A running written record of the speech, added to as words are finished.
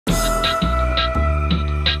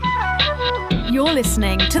You're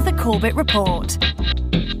listening to The Corbett Report.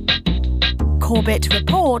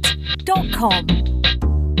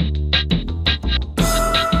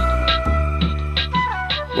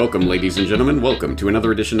 CorbettReport.com. Welcome, ladies and gentlemen. Welcome to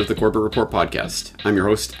another edition of the Corbett Report podcast. I'm your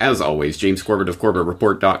host, as always, James Corbett of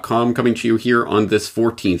CorbettReport.com, coming to you here on this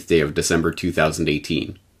 14th day of December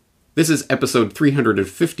 2018. This is episode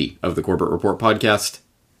 350 of the Corbett Report podcast.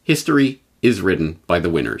 History is written by the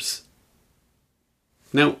winners.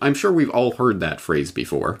 Now, I'm sure we've all heard that phrase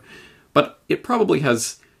before, but it probably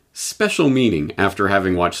has special meaning after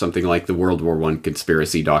having watched something like the World War I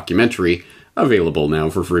conspiracy documentary, available now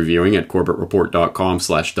for free viewing at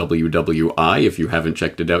CorbettReport.com/WWI. If you haven't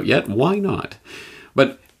checked it out yet, why not?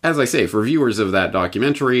 But as I say, for viewers of that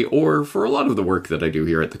documentary, or for a lot of the work that I do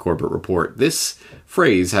here at the Corbett Report, this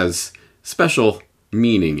phrase has special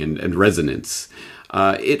meaning and resonance.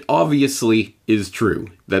 It obviously is true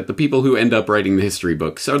that the people who end up writing the history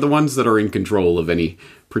books are the ones that are in control of any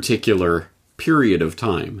particular period of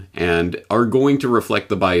time and are going to reflect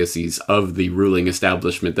the biases of the ruling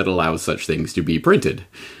establishment that allows such things to be printed.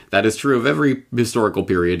 That is true of every historical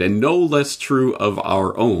period and no less true of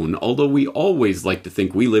our own, although we always like to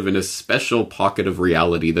think we live in a special pocket of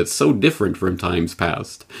reality that's so different from times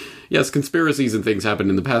past. Yes, conspiracies and things happened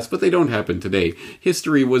in the past, but they don't happen today.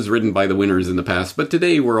 History was written by the winners in the past, but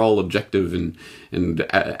today we're all objective and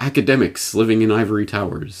academics living in ivory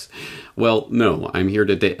towers. Well, no, I'm here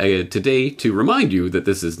today to remind you that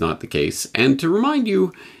this is not the case, and to remind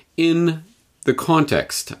you in the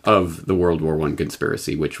context of the World War I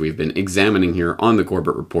conspiracy, which we've been examining here on the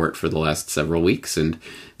Corbett Report for the last several weeks, and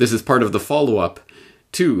this is part of the follow-up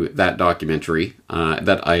to that documentary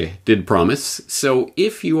that I did promise. So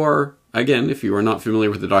if you are not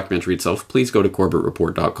familiar with the documentary itself, please go to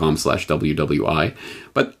CorbettReport.com/WWI.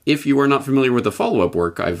 But if you are not familiar with the follow-up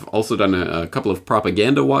work, I've also done a couple of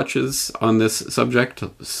propaganda watches on this subject,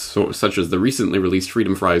 such as the recently released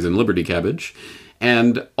Freedom Fries and Liberty Cabbage.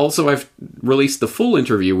 And also I've released the full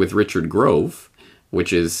interview with Richard Grove,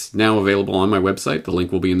 which is now available on my website. The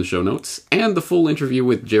link will be in the show notes. And the full interview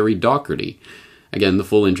with Jerry Docherty. Again, the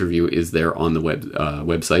full interview is there on the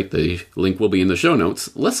website. The link will be in the show notes.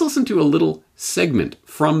 Let's listen to a little segment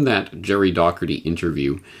from that Jerry Docherty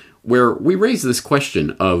interview where we raise this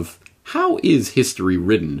question of how is history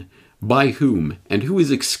written, by whom, and who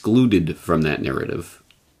is excluded from that narrative?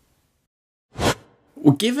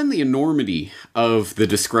 Well, given the enormity of the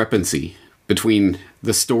discrepancy between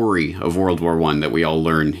the story of World War I that we all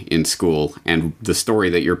learn in school and the story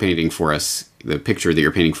that you're painting for us, the picture that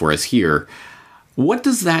you're painting for us here, what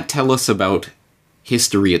does that tell us about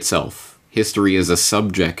history itself? History as a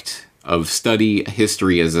subject of study,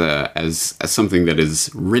 history as something that is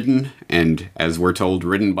written, and as we're told,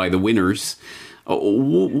 written by the winners.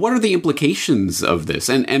 What are the implications of this?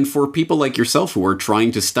 And for people like yourself who are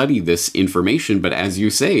trying to study this information, but as you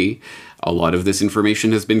say, a lot of this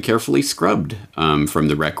information has been carefully scrubbed from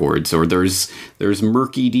the records, or there's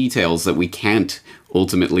murky details that we can't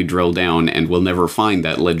ultimately drill down, and we'll never find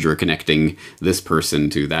that ledger connecting this person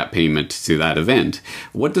to that payment to that event.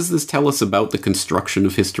 What does this tell us about the construction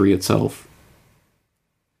of history itself?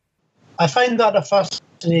 I find that a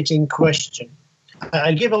fascinating question.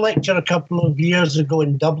 I gave a lecture a couple of years ago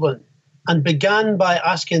in Dublin and began by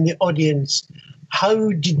asking the audience,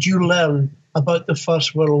 how did you learn about the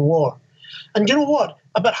First World War? And you know what?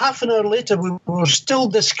 About half an hour later, we were still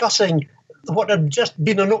discussing what had just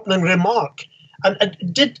been an opening remark. And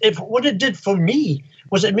what it did for me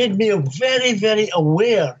was it made me very, very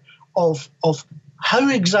aware of how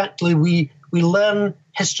exactly we learn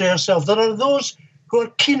history ourselves. There are those who are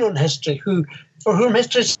keen on history, for whom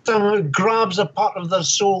history somehow grabs a part of their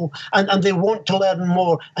soul and they want to learn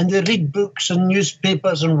more, and they read books and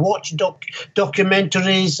newspapers and watch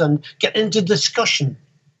documentaries and get into discussion.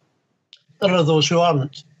 There are those who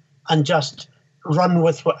aren't and just run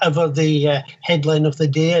with whatever the headline of the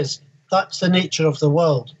day is. That's the nature of the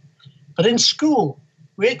world. But in school,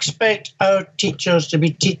 we expect our teachers to be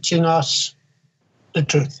teaching us the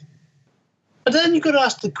truth. But then you've got to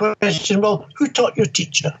ask the question, well, who taught your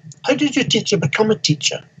teacher? How did your teacher become a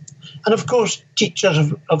teacher? And of course, teachers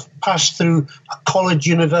have passed through a college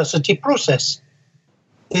university process.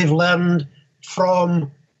 They've learned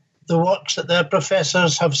from the works that their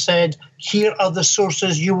professors have said, here are the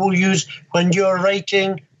sources you will use when you're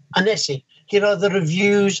writing an essay. Here are the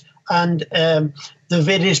reviews and the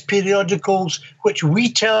various periodicals which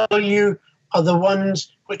we tell you are the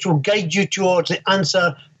ones which will guide you towards the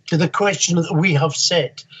answer to the question that we have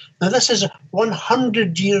set. Now, this is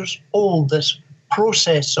 100 years old, this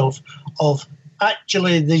process of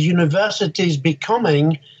actually the universities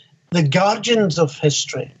becoming the guardians of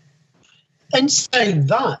history. Inside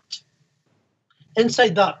that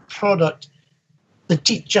product, the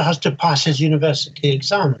teacher has to pass his university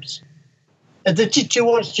exams. If the teacher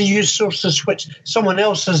wants to use sources which someone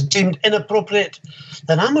else has deemed inappropriate,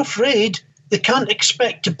 then I'm afraid they can't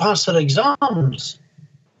expect to pass their exams.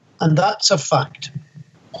 And that's a fact.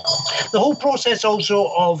 The whole process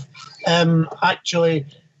also of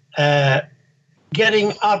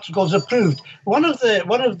getting articles approved. One of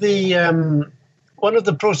the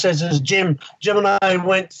processes Jim and I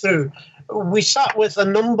went through, we sat with a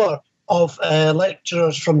number of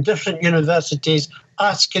lecturers from different universities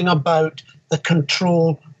asking about the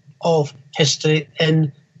control of history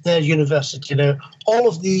in their university. Now, all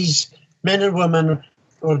of these men and women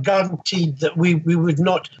were guaranteed that we would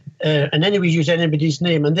not in any way use anybody's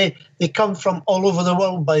name. And they come from all over the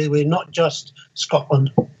world, by the way, not just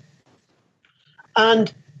Scotland.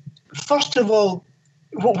 And first of all,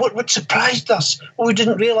 what surprised us, what we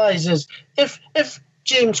didn't realise is if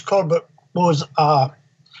James Corbett was a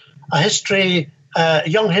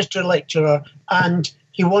young history lecturer and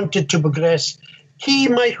he wanted to progress, he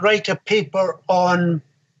might write a paper on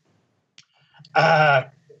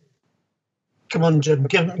come on, Jim.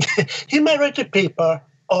 He might write a paper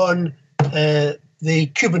on the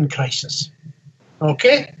Cuban crisis,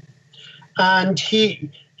 okay? And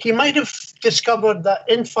he might have discovered that,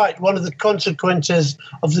 in fact, one of the consequences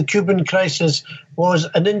of the Cuban crisis was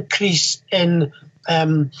an increase in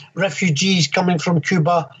refugees coming from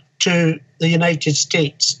Cuba to the United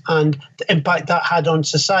States and the impact that had on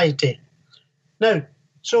society. Now,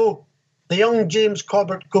 so the young James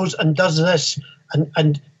Corbett goes and does this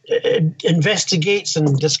and investigates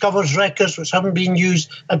and discovers records which haven't been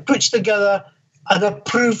used and puts together an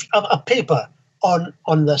approved a paper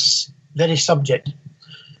on this very subject.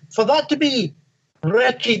 For that to be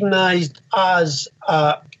recognised as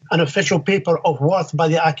an official paper of worth by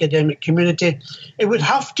the academic community, it would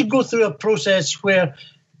have to go through a process where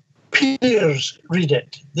peers read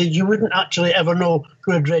it. You wouldn't actually ever know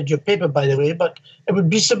who had read your paper, by the way, but it would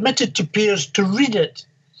be submitted to peers to read it.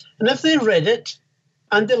 And if they read it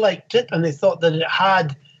and they liked it and they thought that it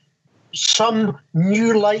had some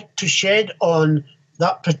new light to shed on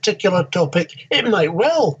that particular topic, it might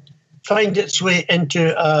well find its way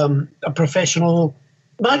into a professional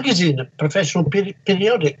magazine, a professional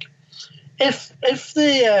periodic. If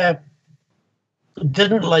they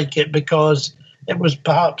didn't like it because it was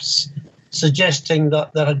perhaps suggesting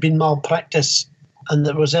that there had been malpractice and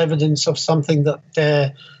there was evidence of something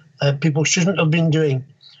that people shouldn't have been doing,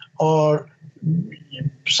 or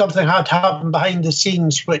something had happened behind the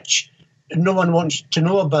scenes which no one wants to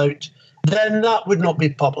know about, then that would not be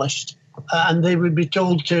published. And they would be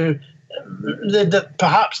told that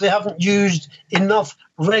perhaps they haven't used enough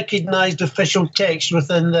recognised official text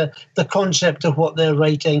within the concept of what they're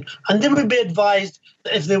writing. And they would be advised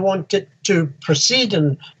that if they wanted to proceed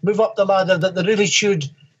and move up the ladder, that they really should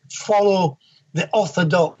follow the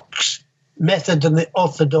orthodox method and the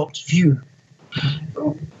orthodox view.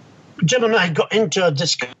 Jim and I got into a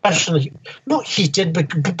discussion, not heated,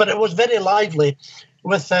 but it was very lively,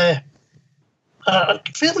 with a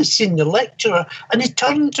fairly senior lecturer, and he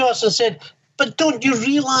turned to us and said, "But don't you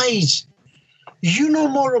realise you know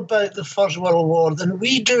more about the First World War than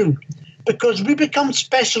we do, because we become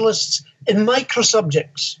specialists in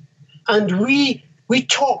micro-subjects, and we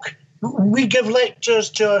give lectures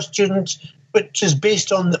to our students which is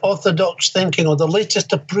based on the orthodox thinking or the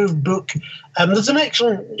latest approved book." There's an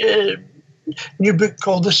excellent new book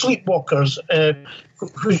called The Sleepwalkers,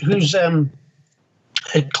 who's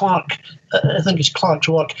Clark, I think it's Clark's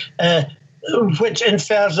work, which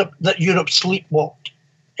infers that Europe sleepwalked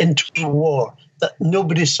into war, that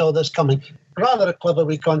nobody saw this coming. Rather a clever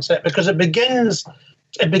wee concept, because it begins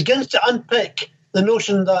to unpick the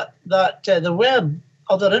notion that there were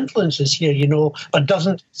other influences here, but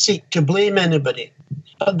doesn't seek to blame anybody.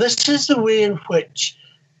 But this is the way in which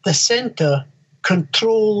the centre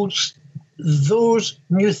controls those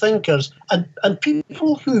new thinkers and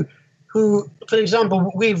people who, for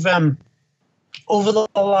example, we've over the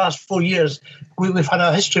last 4 years, we've had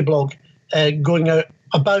a history blog going out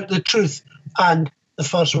about the truth and the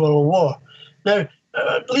First World War. Now,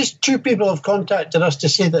 at least 2 people have contacted us to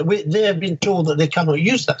say that they have been told that they cannot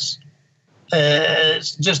use this.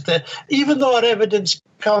 It's just that even though our evidence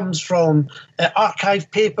comes from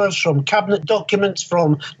archive papers, from cabinet documents,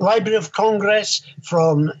 from Library of Congress,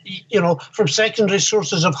 from secondary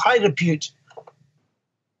sources of high repute,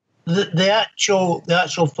 the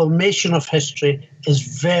actual formation of history is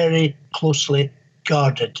very closely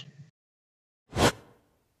guarded.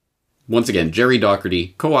 Once again, Gerry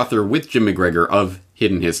Docherty, co-author with Jim McGregor of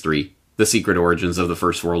Hidden History, The Secret Origins of the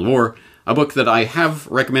First World War, A book that I have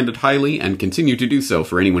recommended highly and continue to do so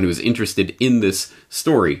for anyone who is interested in this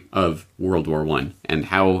story of World War I and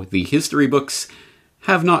how the history books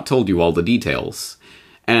have not told you all the details.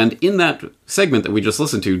 And in that segment that we just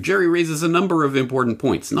listened to, Jerry raises a number of important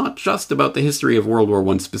points, not just about the history of World War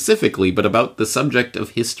I specifically, but about the subject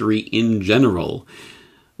of history in general.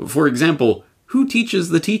 For example, who teaches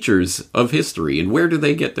the teachers of history, and where do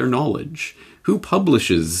they get their knowledge? Who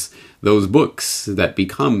publishes those books that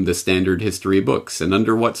become the standard history books, and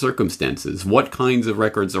under what circumstances? What kinds of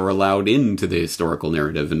records are allowed into the historical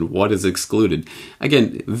narrative, and what is excluded?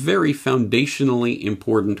 Again, very foundationally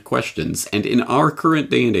important questions, and in our current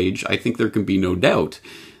day and age, I think there can be no doubt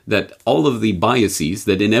that all of the biases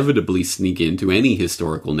that inevitably sneak into any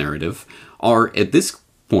historical narrative are, at this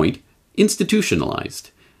point,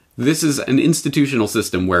 institutionalized. This is an institutional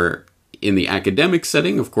system where, in the academic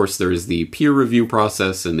setting, of course, there is the peer review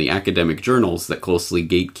process and the academic journals that closely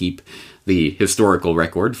gatekeep the historical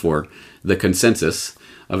record for the consensus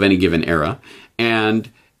of any given era.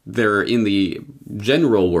 And there, in the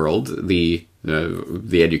general world, the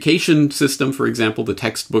education system, for example, the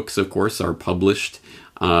textbooks, of course, are published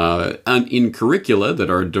in curricula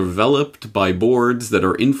that are developed by boards that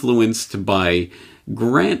are influenced by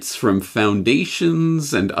grants from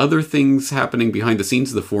foundations and other things happening behind the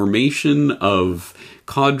scenes, the formation of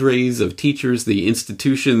cadres of teachers, the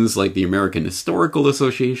institutions like the American Historical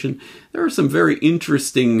Association. There are some very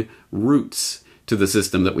interesting roots to the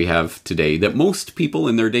system that we have today that most people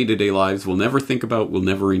in their day-to-day lives will never think about, will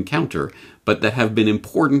never encounter, but that have been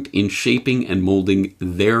important in shaping and molding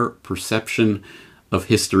their perception of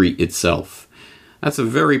history itself. That's a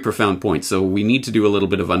very profound point, so we need to do a little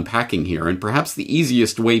bit of unpacking here, and perhaps the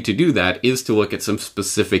easiest way to do that is to look at some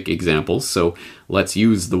specific examples. So let's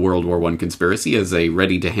use the World War I conspiracy as a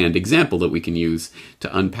ready-to-hand example that we can use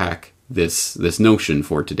to unpack this notion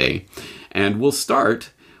for today. And we'll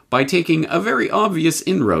start by taking a very obvious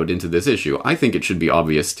inroad into this issue. I think it should be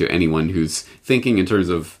obvious to anyone who's thinking in terms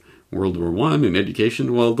of World War I and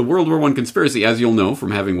education. Well, the World War I conspiracy, as you'll know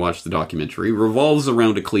from having watched the documentary, revolves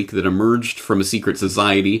around a clique that emerged from a secret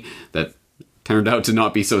society that turned out to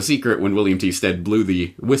not be so secret when William T. Stead blew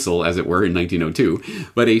the whistle, as it were, in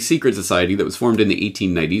 1902, but a secret society that was formed in the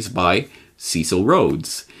 1890s by Cecil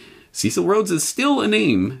Rhodes. Cecil Rhodes is still a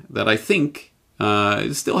name that I think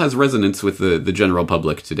still has resonance with the general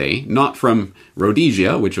public today, not from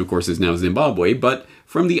Rhodesia, which of course is now Zimbabwe, but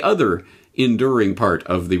from the other enduring part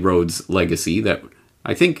of the Rhodes legacy that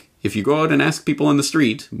I think if you go out and ask people on the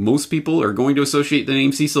street, most people are going to associate the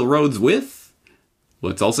name Cecil Rhodes with,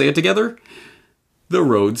 let's all say it together, the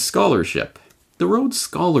Rhodes Scholarship. The Rhodes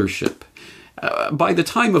Scholarship. By the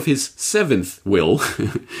time of his seventh will,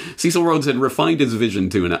 Cecil Rhodes had refined his vision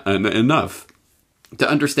to enough to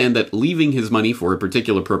understand that leaving his money for a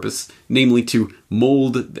particular purpose, namely to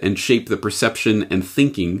mold and shape the perception and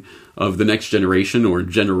thinking of the next generation or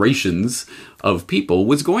generations of people,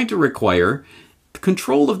 was going to require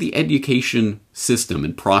control of the education system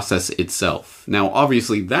and process itself. Now,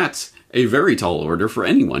 obviously, that's a very tall order for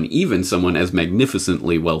anyone, even someone as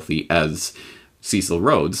magnificently wealthy as Cecil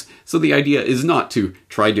Rhodes. So the idea is not to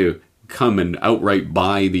try to come and outright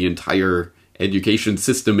buy the entire education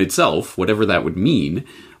system itself, whatever that would mean.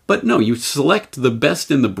 But no, you select the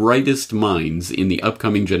best and the brightest minds in the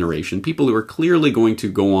upcoming generation, people who are clearly going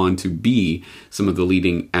to go on to be some of the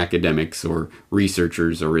leading academics or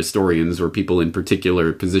researchers or historians or people in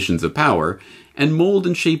particular positions of power, and mold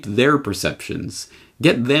and shape their perceptions.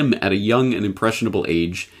 Get them at a young and impressionable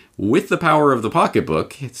age with the power of the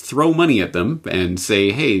pocketbook, throw money at them and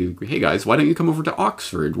say, hey guys, why don't you come over to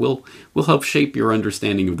Oxford? We'll help shape your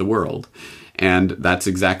understanding of the world. And that's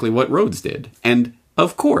exactly what Rhodes did. And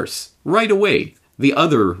of course, right away, the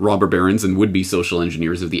other robber barons and would-be social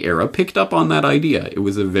engineers of the era picked up on that idea. It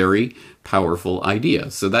was a very powerful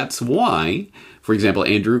idea. So that's why, for example,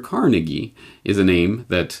 Andrew Carnegie is a name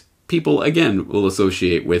that people, again, will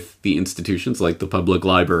associate with the institutions like the public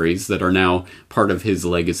libraries that are now part of his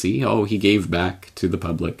legacy. Oh, he gave back to the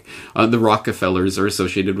public. The Rockefellers are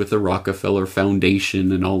associated with the Rockefeller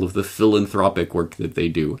Foundation and all of the philanthropic work that they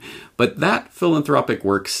do. But that philanthropic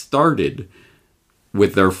work started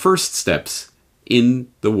with their first steps in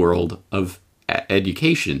the world of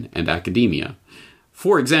education and academia.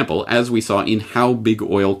 For example, as we saw in How Big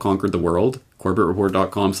Oil Conquered the World,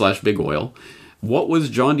 corbettreport.com/bigoil, what was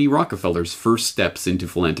John D. Rockefeller's first steps into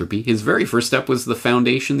philanthropy? His very first step was the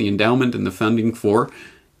foundation, the endowment, and the funding for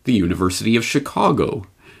the University of Chicago.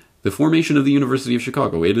 The formation of the University of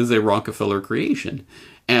Chicago. It is a Rockefeller creation.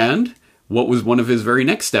 And what was one of his very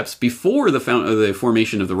next steps before the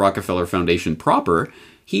formation of the Rockefeller Foundation proper?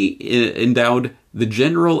 he endowed the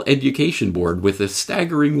General Education Board with a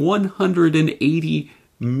staggering $180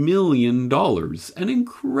 million, an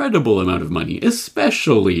incredible amount of money,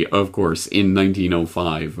 especially, of course, in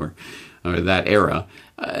 1905 or that era.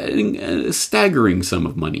 A staggering sum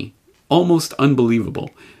of money. Almost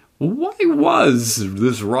unbelievable. Why was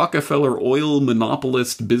this Rockefeller oil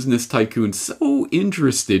monopolist business tycoon so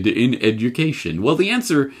interested in education? Well, the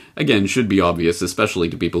answer, again, should be obvious, especially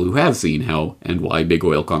to people who have seen how and why Big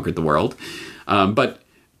Oil conquered the world. But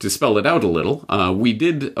to spell it out a little, we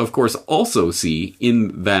did, of course, also see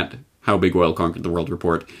in that How Big Oil Conquered the World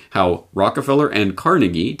report how Rockefeller and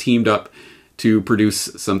Carnegie teamed up to produce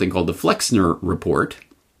something called the Flexner Report,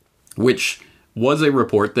 which was a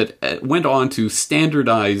report that went on to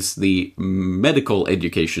standardize the medical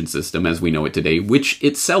education system as we know it today, which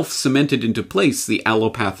itself cemented into place the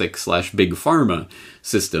allopathic/big pharma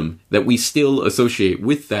system that we still associate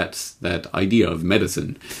with that idea of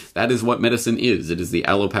medicine. That is what medicine is. It is the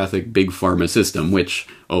allopathic big pharma system, which,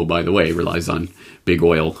 oh, by the way, relies on big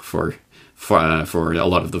oil for a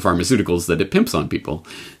lot of the pharmaceuticals that it pimps on people.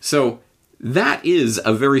 So that is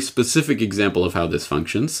a very specific example of how this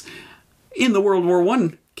functions. In the World War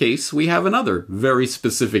I case, we have another very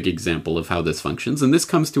specific example of how this functions, and this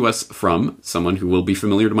comes to us from someone who will be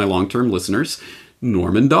familiar to my long-term listeners,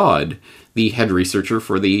 Norman Dodd, the head researcher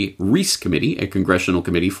for the Reece Committee, a congressional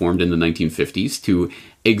committee formed in the 1950s to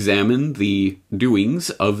examine the doings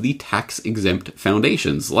of the tax-exempt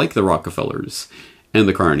foundations, like the Rockefellers and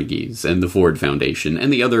the Carnegies and the Ford Foundation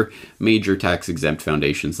and the other major tax-exempt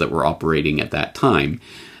foundations that were operating at that time.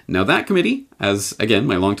 Now, that committee, as, again,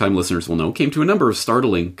 my longtime listeners will know, came to a number of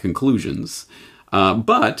startling conclusions.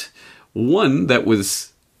 But one that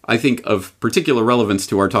was, I think, of particular relevance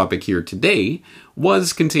to our topic here today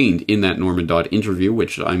was contained in that Norman Dodd interview,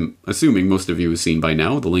 which I'm assuming most of you have seen by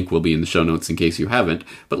now. The link will be in the show notes in case you haven't.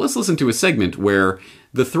 But let's listen to a segment where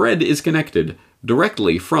the thread is connected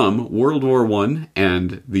directly from World War I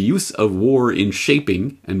and the use of war in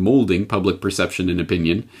shaping and molding public perception and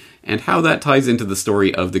opinion, and how that ties into the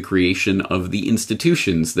story of the creation of the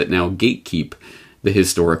institutions that now gatekeep the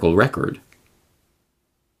historical record.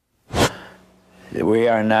 We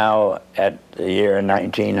are now at the year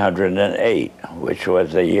 1908, which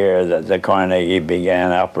was the year that the Carnegie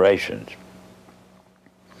began operations.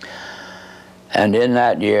 And in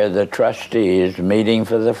that year, the trustees, meeting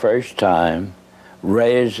for the first time,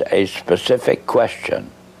 raised a specific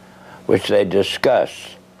question, which they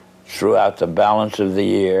discussed throughout the balance of the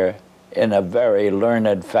year in a very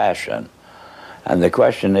learned fashion. And the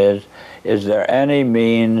question is there any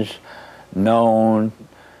means known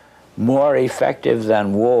more effective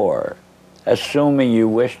than war, assuming you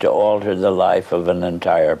wish to alter the life of an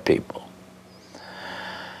entire people?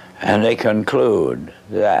 And they conclude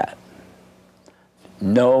that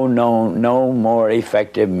no more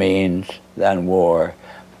effective means than war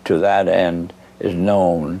to that end is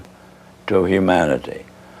known to humanity.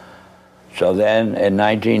 So then in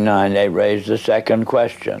 1909 they raised the second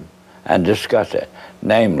question and discussed it,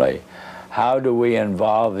 namely, how do we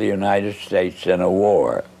involve the United States in a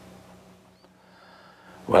war?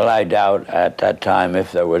 Well, I doubt at that time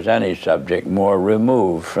if there was any subject more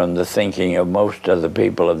removed from the thinking of most of the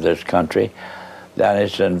people of this country than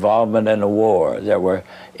its involvement in a war. There were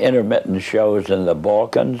intermittent shows in the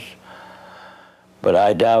Balkans, but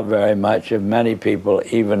I doubt very much if many people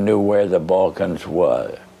even knew where the Balkans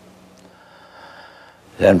was.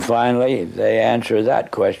 Then finally, they answer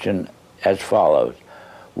that question as follows.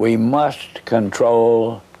 We must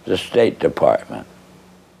control the State Department.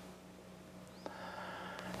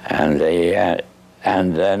 And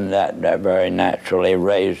then that very naturally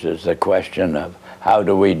raises the question of how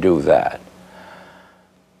do we do that?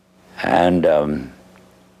 And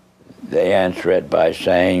they answer it by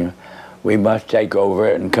saying we must take over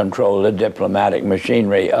it and control the diplomatic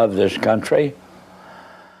machinery of this country.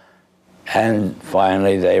 And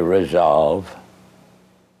finally they resolve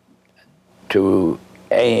to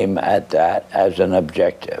aim at that as an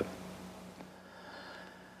objective.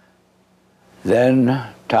 Then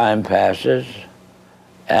time passes,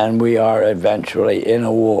 and we are eventually in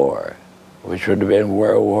a war, which would have been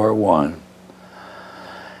World War I.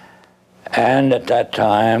 And at that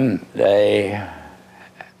time, they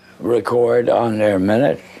record on their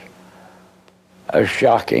minutes a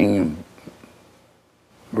shocking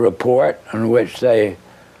report in which they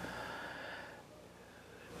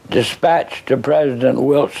dispatched to President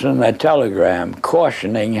Wilson a telegram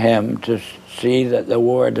cautioning him to see that the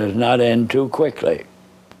war does not end too quickly.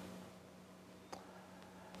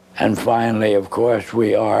 And finally, of course,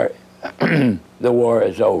 the war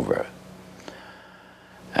is over.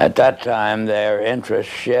 At that time, their interest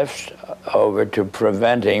shifts over to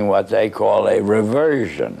preventing what they call a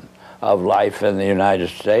reversion of life in the United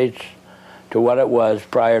States to what it was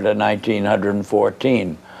prior to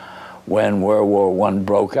 1914, when World War I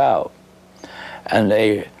broke out. And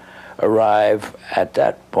they arrive at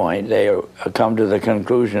that point, they come to the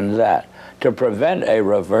conclusion that to prevent a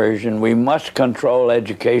reversion, we must control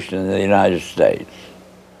education in the United States.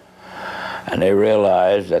 And they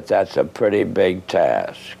realize that that's a pretty big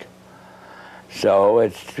task.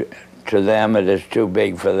 So to them, it is too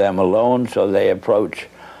big for them alone, so they approach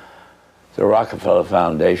the Rockefeller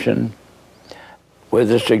Foundation with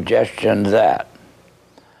the suggestion that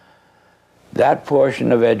that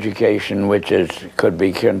portion of education which could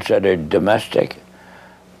be considered domestic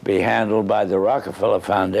be handled by the Rockefeller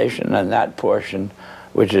Foundation, and that portion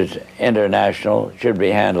which is international should be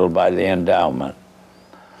handled by the endowment.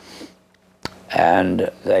 And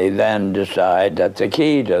they then decide that the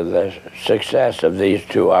key to the success of these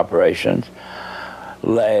two operations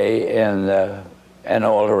lay in an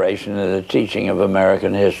alteration in the teaching of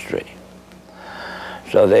American history.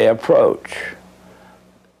 So they approach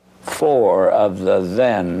 4 of the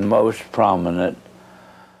then most prominent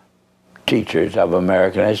teachers of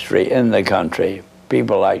American history in the country,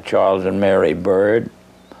 people like Charles and Mary Bird,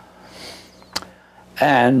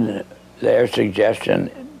 and their suggestion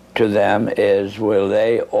to them is, will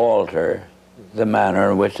they alter the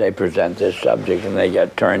manner in which they present this subject, and they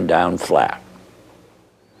get turned down flat.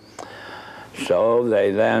 So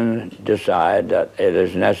they then decide that it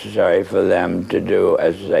is necessary for them to do,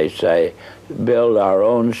 as they say, build our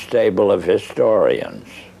own stable of historians.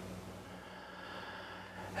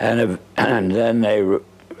 And then they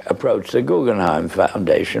approach the Guggenheim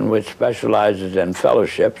Foundation, which specializes in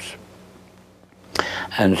fellowships,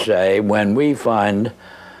 and say, when we find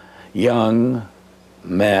young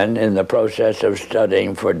men in the process of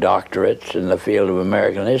studying for doctorates in the field of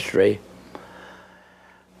American history,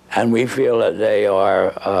 and we feel that they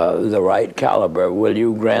are the right caliber, will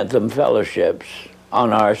you grant them fellowships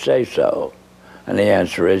on our say-so? And the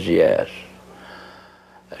answer is yes.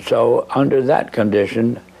 So under that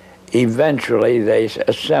condition, eventually they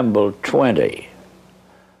assemble 20.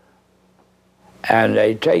 And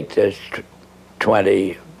they take this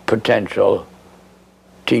 20 potential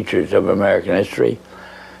teachers of American history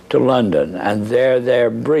to London, and there they're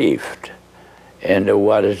briefed into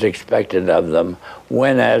what is expected of them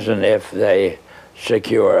when, as and if they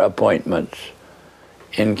secure appointments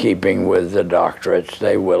in keeping with the doctorates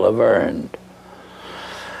they will have earned.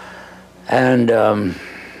 And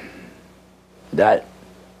that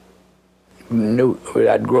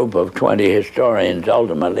group of 20 historians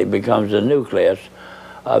ultimately becomes the nucleus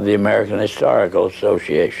of the American Historical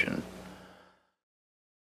Association.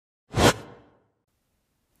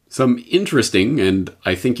 Some interesting, and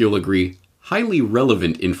I think you'll agree, highly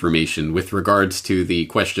relevant information with regards to the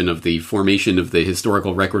question of the formation of the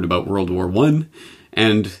historical record about World War I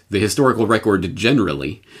and the historical record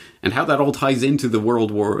generally, and how that all ties into the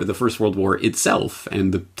First World War itself,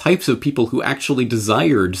 and the types of people who actually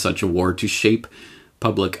desired such a war to shape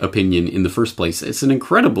public opinion in the first place. It's an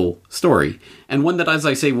incredible story, and one that, as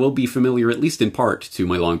I say, will be familiar, at least in part, to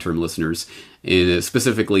my long-term listeners,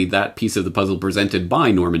 specifically that piece of the puzzle presented by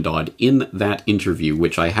Norman Dodd in that interview,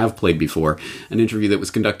 which I have played before, an interview that was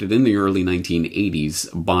conducted in the early 1980s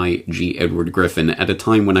by G. Edward Griffin, at a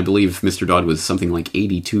time when I believe Mr. Dodd was something like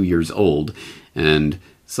 82 years old, and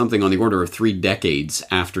something on the order of 3 decades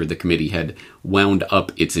after the committee had wound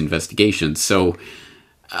up its investigation. So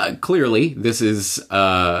clearly, this is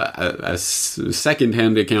a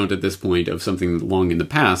second-hand account at this point of something long in the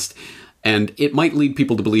past, and it might lead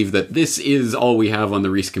people to believe that this is all we have on the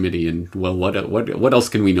Reece Committee, and, well, what else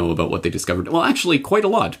can we know about what they discovered? Well, actually, quite a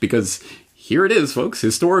lot, because here it is, folks,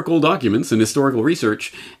 historical documents and historical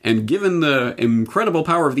research, and given the incredible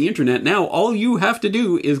power of the internet, now all you have to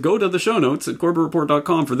do is go to the show notes at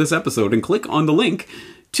CorbettReport.com for this episode and click on the link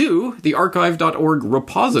to the archive.org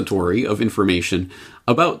repository of information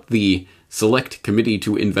about the Select Committee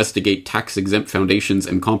to Investigate Tax-Exempt Foundations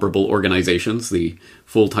and Comparable Organizations, the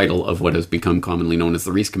full title of what has become commonly known as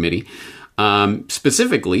the Reece Committee.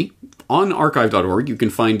 Specifically, on archive.org, you can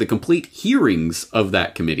find the complete hearings of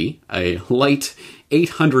that committee, a light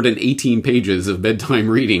 818 pages of bedtime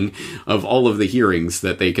reading of all of the hearings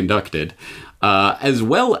that they conducted, as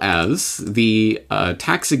well as the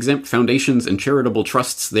Tax-Exempt Foundations and Charitable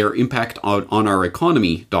Trusts, Their Impact on Our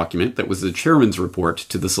Economy document that was the chairman's report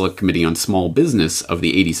to the Select Committee on Small Business of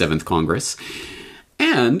the 87th Congress,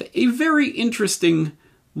 and a very interesting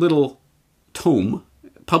little tome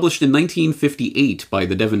published in 1958 by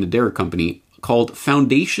the Devon Adair Company called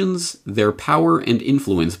Foundations, Their Power and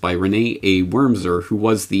Influence by Renee A. Wormser, who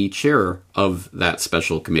was the chair of that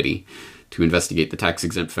special committee to investigate the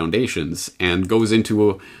tax-exempt foundations, and goes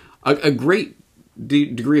into a great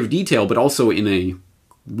degree of detail, but also in a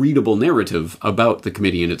readable narrative about the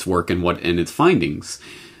committee and its work and its findings.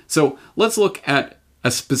 So let's look at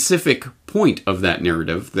a specific point of that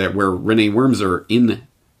narrative where Renee Wormser in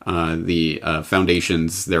the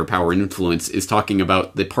Foundations, Their Power and Influence, is talking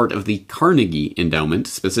about the part of the Carnegie Endowment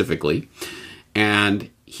specifically. And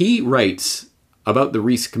he writes about the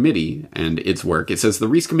Reece Committee and its work. It says, the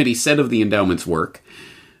Reece Committee said of the endowment's work,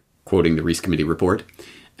 quoting the Reece Committee report,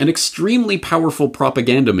 an extremely powerful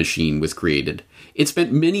propaganda machine was created. It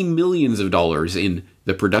spent many millions of dollars in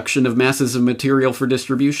the production of masses of material for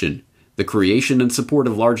distribution, the creation and support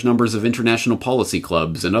of large numbers of international policy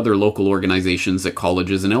clubs and other local organizations at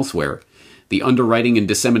colleges and elsewhere, the underwriting and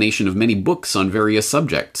dissemination of many books on various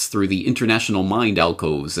subjects through the International Mind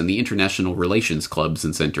Alcoves and the International Relations Clubs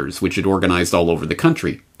and Centers, which it organized all over the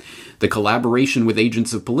country, the collaboration with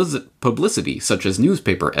agents of publicity, such as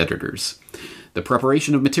newspaper editors, the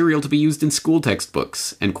preparation of material to be used in school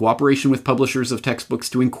textbooks, and cooperation with publishers of textbooks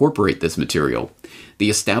to incorporate this material, the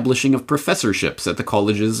establishing of professorships at the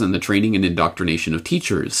colleges and the training and indoctrination of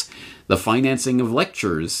teachers, the financing of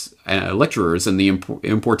lecturers and the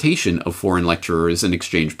importation of foreign lecturers and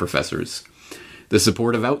exchange professors, the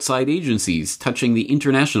support of outside agencies touching the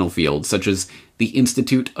international field, such as the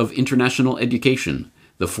Institute of International Education,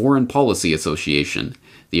 the Foreign Policy Association,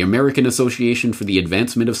 the American Association for the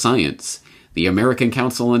Advancement of Science, the American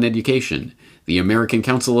Council on Education, the American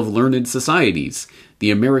Council of Learned Societies,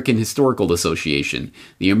 the American Historical Association,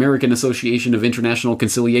 the American Association of International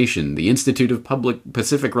Conciliation, the Institute of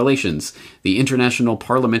Pacific Relations, the International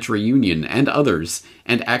Parliamentary Union, and others,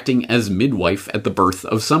 and acting as midwife at the birth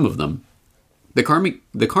of some of them. The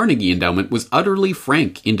Carnegie Endowment was utterly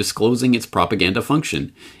frank in disclosing its propaganda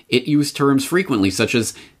function. It used terms frequently such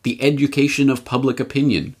as the education of public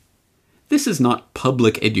opinion. This is not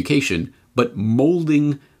public education, but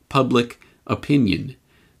molding public opinion.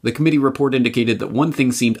 The committee report indicated that one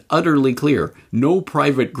thing seemed utterly clear. No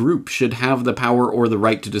private group should have the power or the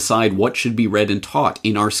right to decide what should be read and taught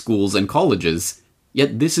in our schools and colleges.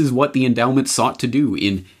 Yet this is what the endowment sought to do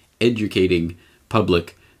in educating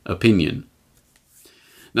public opinion.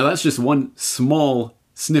 Now that's just one small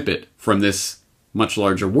snippet from this much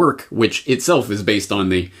larger work, which itself is based on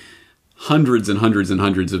the hundreds and hundreds and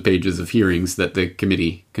hundreds of pages of hearings that the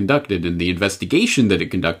committee conducted and the investigation that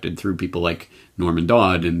it conducted through people like Norman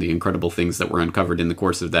Dodd and the incredible things that were uncovered in the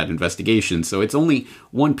course of that investigation. So it's only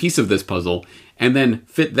one piece of this puzzle, and then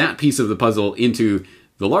fit that piece of the puzzle into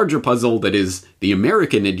the larger puzzle that is the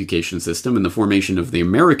American education system and the formation of the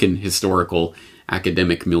American historical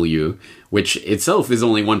academic milieu, which itself is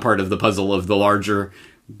only one part of the puzzle of the larger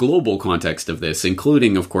global context of this,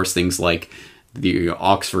 including, of course, things like the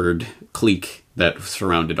Oxford clique that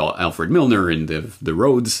surrounded Alfred Milner and the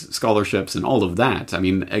Rhodes scholarships and all of that. I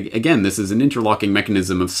mean, again, this is an interlocking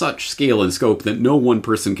mechanism of such scale and scope that no one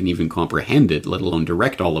person can even comprehend it, let alone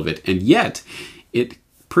direct all of it. And yet, it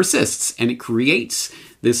persists and it creates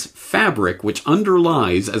this fabric which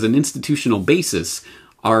underlies as an institutional basis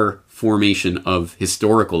our formation of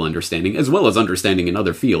historical understanding, as well as understanding in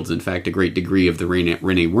other fields. In fact, a great degree of the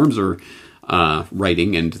Renee Wormser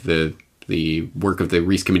writing and the work of the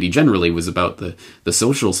Reece Committee generally was about the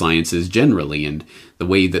social sciences generally and the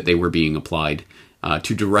way that they were being applied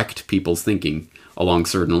to direct people's thinking along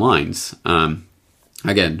certain lines.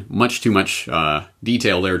 Again, much too much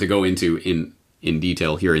detail there to go into in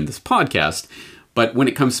detail here in this podcast. But when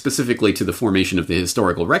it comes specifically to the formation of the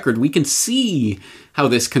historical record, we can see how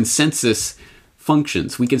this consensus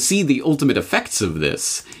functions. We can see the ultimate effects of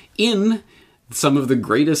this in some of the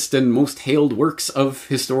greatest and most hailed works of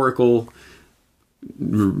historical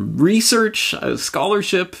research,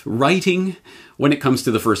 scholarship, writing, when it comes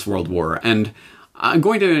to the First World War. And I'm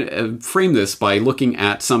going to frame this by looking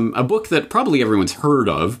at a book that probably everyone's heard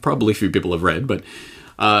of, probably few people have read, but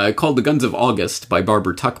called The Guns of August by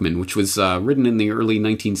Barbara Tuchman, which was written in the early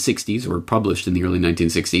 1960s, or published in the early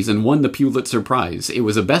 1960s, and won the Pulitzer Prize. It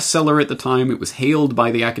was a bestseller at the time. It was hailed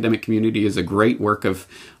by the academic community as a great work of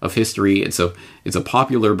history. It's a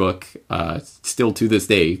popular book, still to this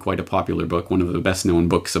day, quite a popular book, one of the best-known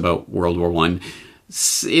books about World War I.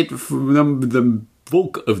 The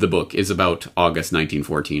bulk of the book is about August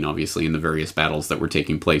 1914, obviously, and the various battles that were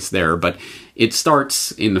taking place there. But it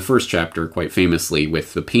starts in the first chapter, quite famously,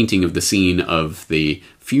 with the painting of the scene of the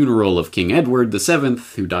funeral of King Edward VII,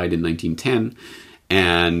 who died in 1910,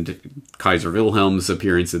 and Kaiser Wilhelm's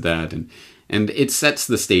appearance at that, And it sets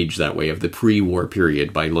the stage that way of the pre-war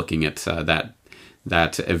period by looking at that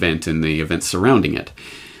event and the events surrounding it.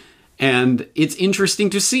 And it's interesting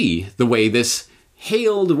to see the way this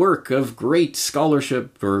hailed work of great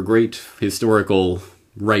scholarship or great historical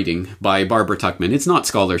writing by Barbara Tuchman. It's not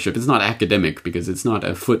scholarship, it's not academic, because it's not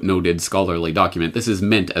a footnoted scholarly document. This is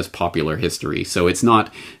meant as popular history. So it's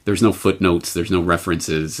not, there's no footnotes, there's no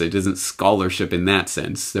references, it isn't scholarship in that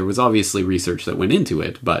sense. There was obviously research that went into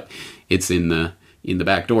it, but it's in the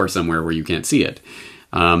back door somewhere where you can't see it.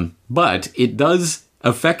 But it does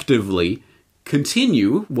effectively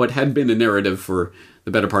continue what had been a narrative for the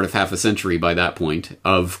better part of half a century by that point,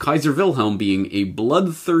 of Kaiser Wilhelm being a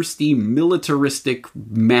bloodthirsty, militaristic,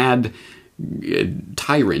 mad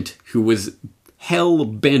tyrant who was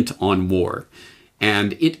hell-bent on war.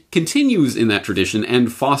 And it continues in that tradition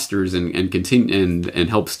and fosters and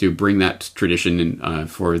helps to bring that tradition in,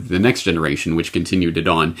 for the next generation, which continued it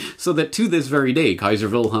on. So that to this very day, Kaiser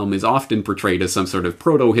Wilhelm is often portrayed as some sort of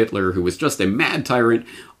proto-Hitler who was just a mad tyrant.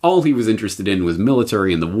 All he was interested in was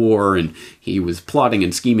military and the war, and he was plotting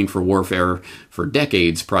and scheming for warfare for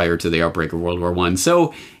decades prior to the outbreak of World War I.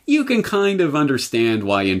 So you can kind of understand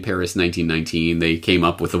why in Paris 1919 they came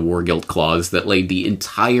up with a war guilt clause that laid the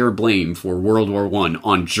entire blame for World War I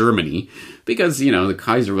on Germany, because, the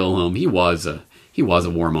Kaiser Wilhelm, he was a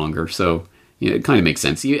warmonger, so it kind of makes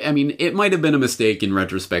sense. I mean, it might have been a mistake in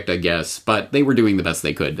retrospect, I guess, but they were doing the best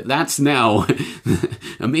they could. That's now,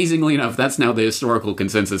 amazingly enough, that's now the historical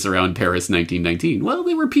consensus around Paris 1919. Well,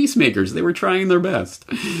 they were peacemakers. They were trying their best.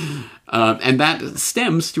 And that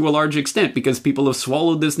stems to a large extent because people have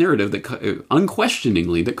swallowed this narrative that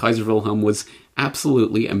unquestioningly that Kaiser Wilhelm was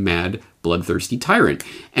absolutely a mad, bloodthirsty tyrant.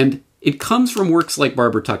 And it comes from works like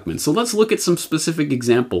Barbara Tuchman. So let's look at some specific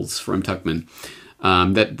examples from Tuchman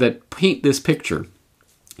that paint this picture.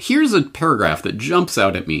 Here's a paragraph that jumps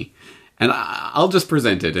out at me, and I'll just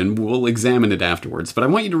present it and we'll examine it afterwards. But I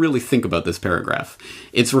want you to really think about this paragraph.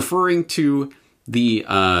 It's referring to the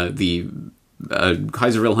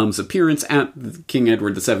Kaiser Wilhelm's appearance at King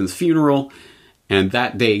Edward VII's funeral, and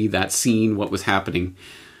that day, that scene, what was happening.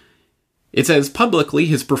 It says, publicly,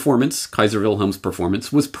 his performance, Kaiser Wilhelm's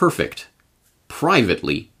performance, was perfect.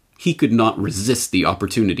 Privately, he could not resist the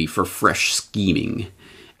opportunity for fresh scheming.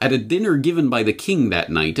 At a dinner given by the king that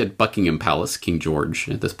night at Buckingham Palace, King George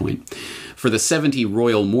at this point, for the 70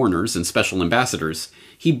 royal mourners and special ambassadors,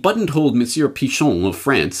 he buttonholed Monsieur Pichon of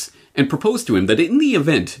France and proposed to him that in the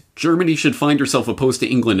event Germany should find herself opposed to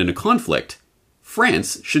England in a conflict,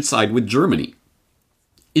 France should side with Germany.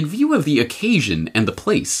 In view of the occasion and the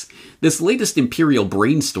place, this latest imperial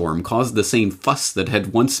brainstorm caused the same fuss that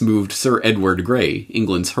had once moved Sir Edward Grey,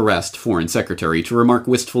 England's harassed foreign secretary, to remark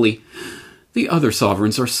wistfully, "The other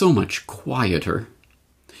sovereigns are so much quieter."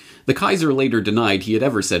 The Kaiser later denied he had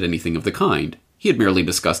ever said anything of the kind. He had merely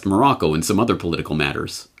discussed Morocco and some other political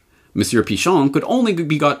matters. Monsieur Pichon could only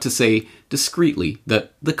be got to say discreetly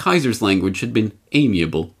that the Kaiser's language had been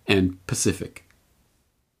amiable and pacific.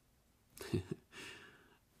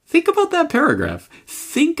 Think about that paragraph.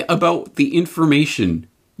 Think about the information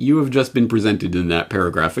you have just been presented in that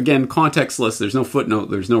paragraph. Again, contextless, there's no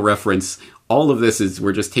footnote, there's no reference. All of this is,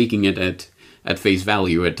 we're just taking it at face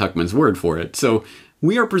value, at Tuchman's word for it. So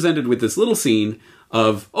we are presented with this little scene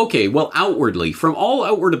of, okay, well, outwardly, from all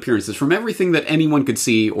outward appearances, from everything that anyone could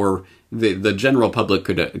see or the general public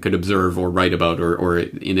could observe or write about or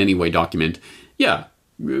in any way document, yeah,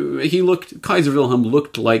 Kaiser Wilhelm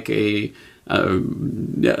looked like a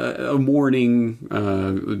mourning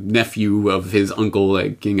nephew of his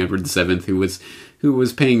uncle, King Edward VII, who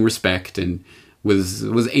was paying respect and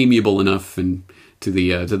was amiable enough and to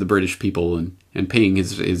the British people and paying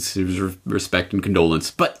his respect and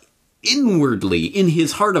condolence. But inwardly, in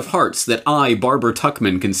his heart of hearts that I, Barbara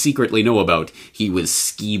Tuchman, can secretly know about, he was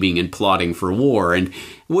scheming and plotting for war. And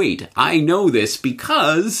wait, I know this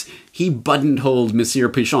because he buttonholed Monsieur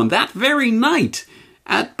Pichon that very night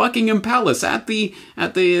at Buckingham Palace, at the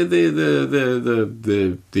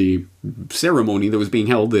ceremony that was being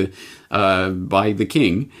held by the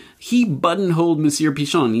king. He buttonholed Monsieur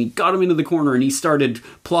Pichon. He got him into the corner and he started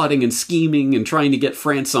plotting and scheming and trying to get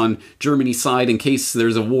France on Germany's side in case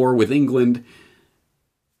there's a war with England.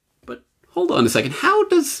 But hold on a second. How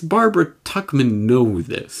does Barbara Tuchman know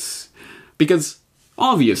this? Because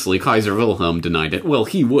obviously, Kaiser Wilhelm denied it. Well,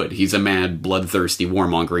 he would. He's a mad, bloodthirsty,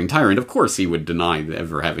 warmongering tyrant. Of course he would deny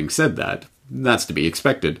ever having said that. That's to be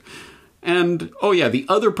expected. And, oh yeah, the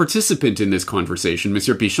other participant in this conversation,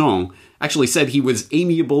 Monsieur Pichon, actually said he was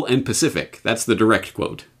amiable and pacific. That's the direct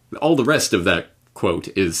quote. All the rest of that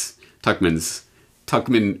quote is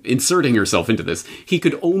Tuchman inserting herself into this. He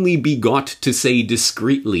could only be got to say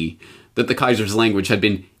discreetly that the Kaiser's language had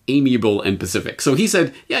been amiable and pacific. So he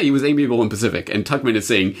said, yeah, he was amiable and pacific. And Tuchman is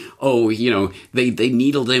saying, oh, they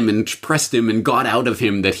needled him and pressed him and got out of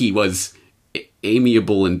him that he was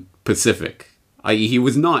amiable and pacific. I.e., he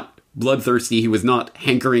was not bloodthirsty, he was not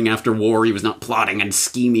hankering after war, he was not plotting and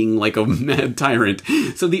scheming like a mad tyrant.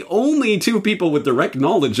 So the only two people with direct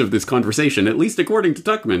knowledge of this conversation, at least according to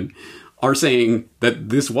Tuchman, are saying that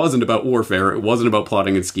this wasn't about warfare, it wasn't about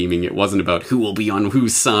plotting and scheming, it wasn't about who will be on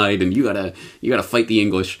whose side and you gotta fight the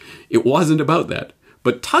English. It wasn't about that.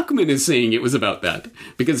 But Tuchman is saying it was about that,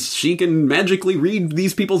 because she can magically read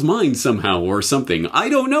these people's minds somehow or something. I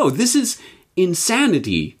don't know. This is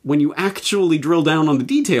insanity when you actually drill down on the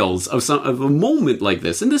details of a moment like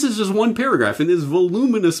this. And this is just one paragraph in this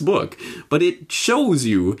voluminous book, but it shows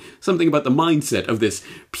you something about the mindset of this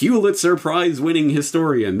Pulitzer Prize-winning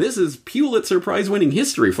historian. This is Pulitzer Prize-winning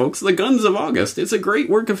history, folks. The Guns of August. It's a great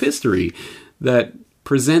work of history that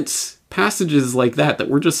presents passages like that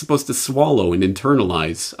we're just supposed to swallow and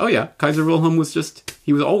internalize. Oh yeah, Kaiser Wilhelm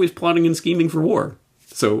he was always plotting and scheming for war.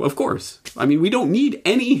 So, of course. I mean, we don't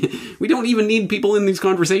even need people in these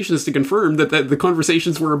conversations to confirm that the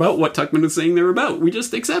conversations were about what Tuchman was saying they're about. We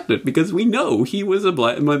just accept it, because we know he was a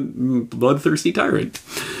bloodthirsty tyrant.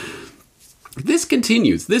 This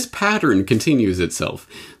pattern continues itself.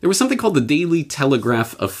 There was something called the Daily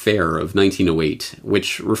Telegraph Affair of 1908,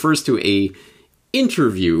 which refers to a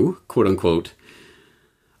interview, quote-unquote,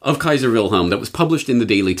 of Kaiser Wilhelm that was published in the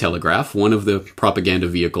Daily Telegraph, one of the propaganda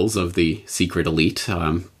vehicles of the secret elite,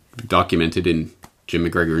 documented in Jim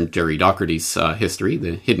McGregor and Jerry Docherty's history,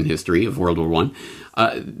 the hidden history of World War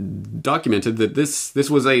I, documented that this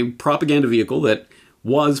was a propaganda vehicle that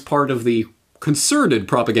was part of the concerted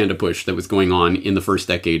propaganda push that was going on in the first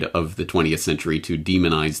decade of the 20th century to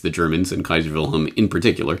demonize the Germans, and Kaiser Wilhelm in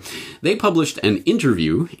particular. They published an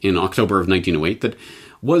interview in October of 1908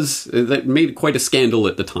 that made quite a scandal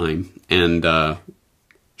at the time, and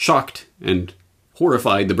shocked and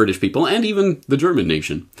horrified the British people and even the German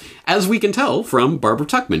nation, as we can tell from Barbara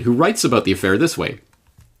Tuchman, who writes about the affair this way.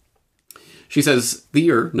 She says, the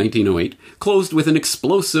year, 1908, closed with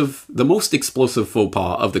the most explosive faux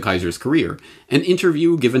pas of the Kaiser's career, an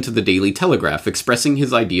interview given to the Daily Telegraph expressing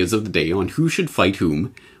his ideas of the day on who should fight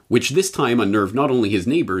whom, which this time unnerved not only his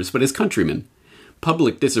neighbors but his countrymen.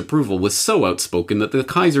 Public disapproval was so outspoken that the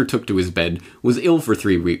Kaiser took to his bed, was ill for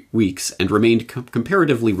 3 weeks, and remained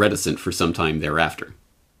comparatively reticent for some time thereafter.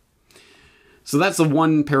 So that's a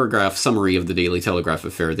one-paragraph summary of the Daily Telegraph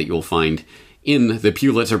affair that you'll find in the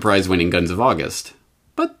Pulitzer Prize-winning Guns of August.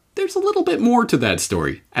 But there's a little bit more to that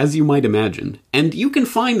story, as you might imagine. And you can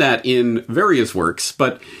find that in various works,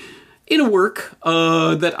 but in a work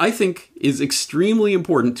that I think is extremely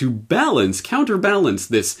important to counterbalance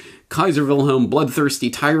this Kaiser Wilhelm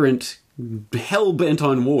bloodthirsty tyrant hell-bent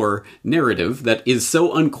on war narrative that is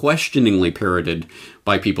so unquestioningly parroted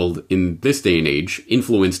by people in this day and age,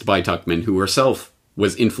 influenced by Tuchman, who herself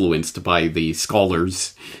was influenced by the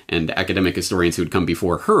scholars and academic historians who had come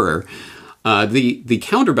before her. The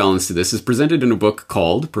counterbalance to this is presented in a book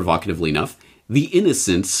called, provocatively enough, The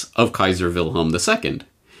Innocence of Kaiser Wilhelm II.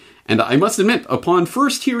 And I must admit, upon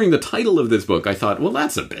first hearing the title of this book, I thought, well,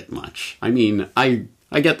 that's a bit much. I mean, I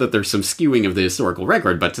get that there's some skewing of the historical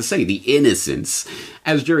record, but to say the innocence,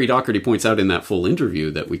 as Jerry Docherty points out in that full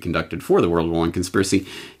interview that we conducted for the World War I conspiracy,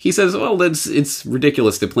 he says, well, it's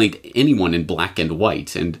ridiculous to paint anyone in black and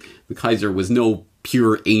white, and the Kaiser was no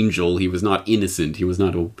pure angel, he was not innocent, he was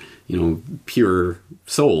not a, pure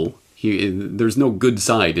soul. There's no good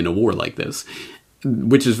side in a war like this,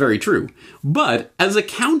 which is very true. But as a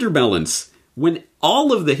counterbalance, when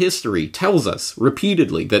all of the history tells us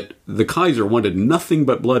repeatedly that the Kaiser wanted nothing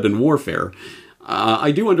but blood and warfare,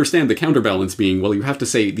 I do understand the counterbalance being, well, you have to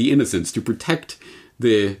say the innocence to protect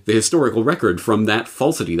the historical record from that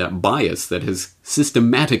falsity, that bias that has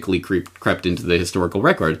systematically crept into the historical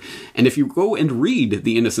record. And if you go and read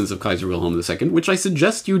The Innocence of Kaiser Wilhelm II, which I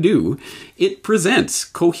suggest you do, it presents a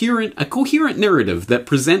coherent narrative that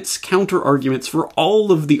presents counter-arguments for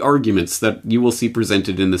all of the arguments that you will see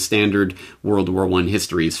presented in the standard World War I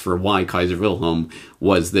histories for why Kaiser Wilhelm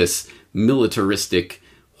was this militaristic,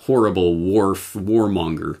 horrible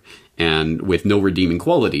warmonger, and with no redeeming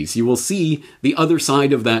qualities. You will see the other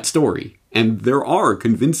side of that story. And there are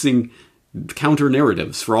convincing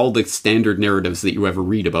counter-narratives for all the standard narratives that you ever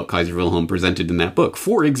read about Kaiser Wilhelm presented in that book.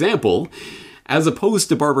 For example, as opposed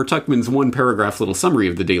to Barbara Tuchman's one-paragraph little summary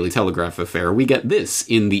of the Daily Telegraph affair, we get this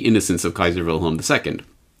in The Innocence of Kaiser Wilhelm II.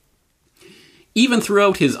 Even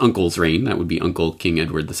throughout his uncle's reign, that would be Uncle King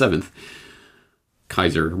Edward VII,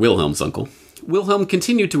 Kaiser Wilhelm's uncle, Wilhelm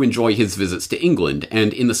continued to enjoy his visits to England,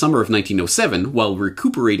 and in the summer of 1907, while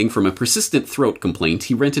recuperating from a persistent throat complaint,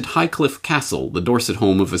 he rented Highcliffe Castle, the Dorset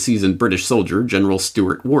home of a seasoned British soldier, General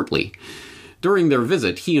Stuart Wortley. During their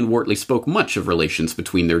visit, he and Wortley spoke much of relations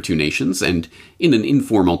between their two nations, and in an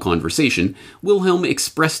informal conversation, Wilhelm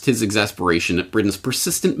expressed his exasperation at Britain's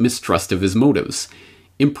persistent mistrust of his motives.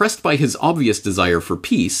 Impressed by his obvious desire for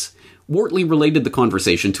peace, Wortley related the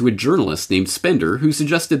conversation to a journalist named Spender, who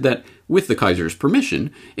suggested that, with the Kaiser's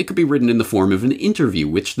permission, it could be written in the form of an interview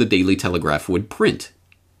which the Daily Telegraph would print.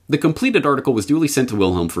 The completed article was duly sent to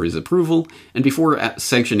Wilhelm for his approval, and before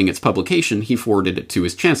sanctioning its publication, he forwarded it to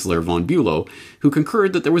his chancellor, von Bülow, who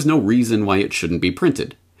concurred that there was no reason why it shouldn't be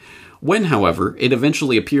printed. When, however, it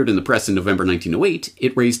eventually appeared in the press in November 1908,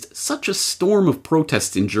 it raised such a storm of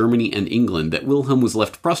protests in Germany and England that Wilhelm was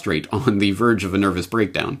left prostrate on the verge of a nervous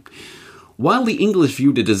breakdown. While the English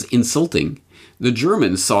viewed it as insulting, the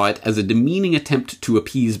Germans saw it as a demeaning attempt to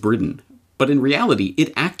appease Britain. But in reality,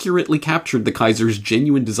 it accurately captured the Kaiser's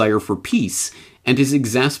genuine desire for peace and his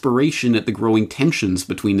exasperation at the growing tensions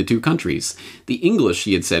between the two countries. The English,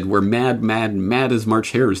 he had said, were mad as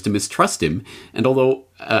March hares to mistrust him, and although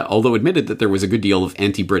admitted that there was a good deal of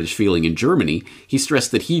anti-British feeling in Germany, he stressed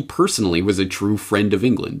that he personally was a true friend of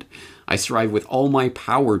England. I strive with all my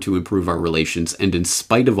power to improve our relations, and in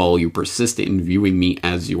spite of all, you persist in viewing me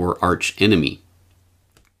as your arch enemy.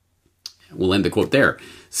 We'll end the quote there.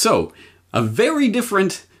 So, a very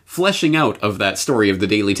different fleshing out of that story of the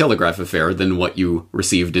Daily Telegraph affair than what you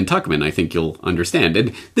received in Tuchman, I think you'll understand.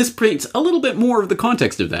 And this paints a little bit more of the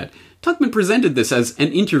context of that. Tuchman presented this as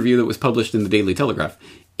an interview that was published in the Daily Telegraph.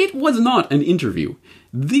 It was not an interview.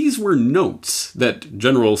 These were notes that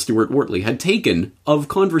General Stuart Wortley had taken of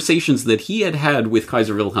conversations that he had had with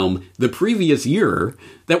Kaiser Wilhelm the previous year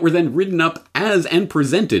that were then written up as and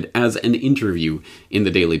presented as an interview in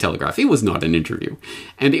the Daily Telegraph. It was not an interview.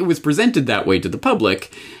 And it was presented that way to the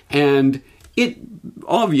public, and it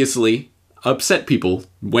obviously upset people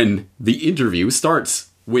when the interview starts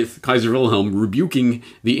with Kaiser Wilhelm rebuking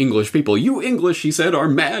the English people. You English, he said, are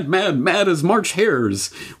mad as March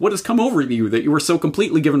hares. What has come over you that you are so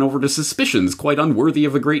completely given over to suspicions quite unworthy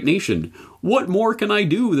of a great nation? What more can I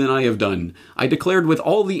do than I have done? I declared with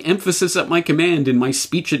all the emphasis at my command in my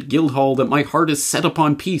speech at Guildhall that my heart is set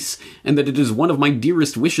upon peace, and that it is one of my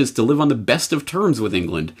dearest wishes to live on the best of terms with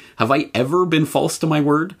England. Have I ever been false to my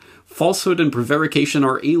word? Falsehood and prevarication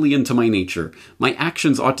are alien to my nature. My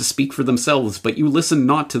actions ought to speak for themselves, but you listen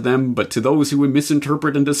not to them, but to those who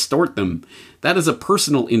misinterpret and distort them. That is a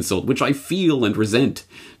personal insult, which I feel and resent.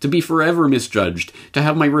 To be forever misjudged, to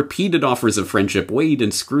have my repeated offers of friendship weighed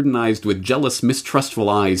and scrutinized with jealous, mistrustful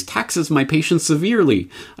eyes, taxes my patience severely.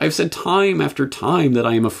 I have said time after time that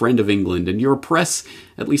I am a friend of England, and your press,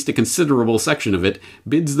 at least a considerable section of it,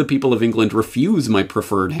 bids the people of England refuse my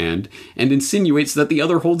preferred hand, and insinuates that the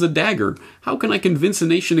other holds a dagger. How can I convince a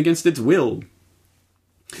nation against its will?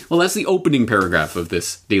 Well, that's the opening paragraph of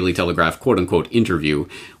this Daily Telegraph quote-unquote interview,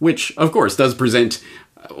 which, of course, does present,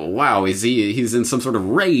 wow, he's in some sort of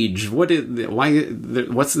rage.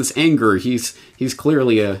 What's this anger? He's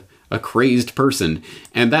clearly a crazed person.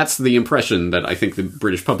 And that's the impression that I think the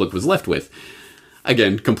British public was left with.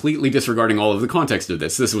 Again, completely disregarding all of the context of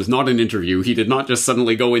this. This was not an interview. He did not just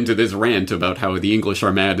suddenly go into this rant about how the English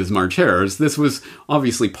are mad as March hares. This was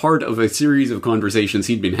obviously part of a series of conversations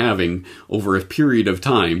he'd been having over a period of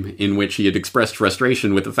time in which he had expressed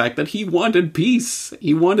frustration with the fact that he wanted peace.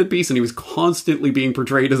 He wanted peace, and he was constantly being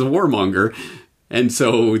portrayed as a warmonger. And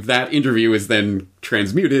so that interview is then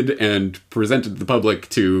transmuted and presented to the public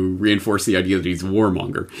to reinforce the idea that he's a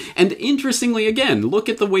warmonger. And interestingly, again, look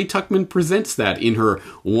at the way Tuchman presents that in her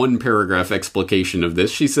one-paragraph explication of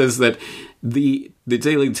this. She says that the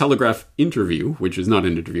Daily Telegraph interview, which is not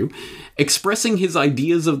an interview, expressing his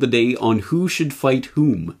ideas of the day on who should fight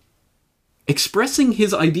whom. Expressing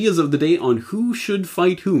his ideas of the day on who should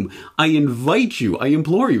fight whom. I invite you, I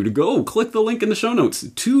implore you to go click the link in the show notes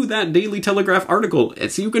to that Daily Telegraph article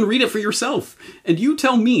so you can read it for yourself. And you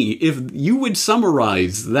tell me if you would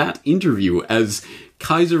summarize that interview as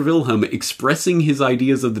Kaiser Wilhelm expressing his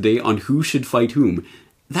ideas of the day on who should fight whom.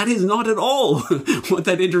 That is not at all what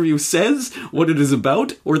that interview says, what it is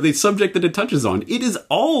about, or the subject that it touches on. It is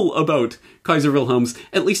all about Kaiser Wilhelm's,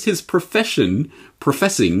 at least his professing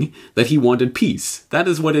that he wanted peace. That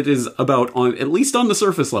is what it is about, at least on the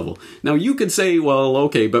surface level. Now, you could say, well,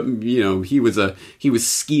 okay, but, he was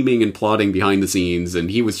scheming and plotting behind the scenes, and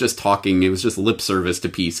he was just talking, it was just lip service to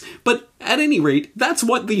peace. But at any rate, that's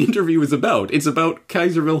what the interview is about. It's about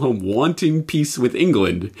Kaiser Wilhelm wanting peace with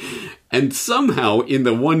England. And somehow, in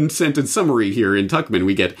the one-sentence summary here in Tuckman,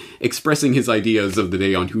 we get expressing his ideas of the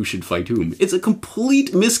day on who should fight whom. It's a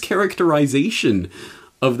complete mischaracterization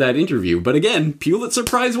of that interview. But again, Pulitzer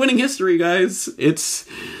Prize-winning history, guys. It's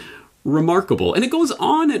remarkable. And it goes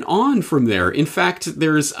on and on from there. In fact,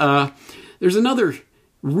 there's another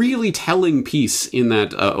really telling piece in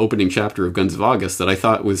that opening chapter of Guns of August that I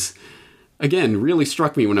thought was, again, really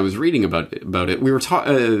struck me when I was reading about it. We were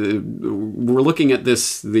looking at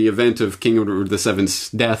the event of King Edward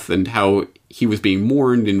VII's death and how he was being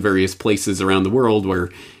mourned in various places around the world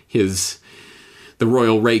where the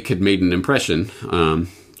royal rake had made an impression,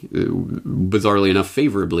 bizarrely enough,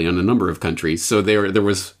 favorably on a number of countries. So there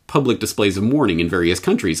was public displays of mourning in various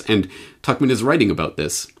countries, and Tuckman is writing about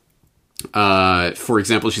this. For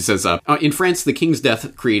example, she says, in France, the king's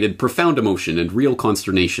death created profound emotion and real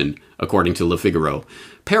consternation, according to Le Figaro.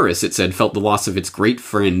 Paris, it said, felt the loss of its great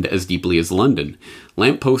friend as deeply as London.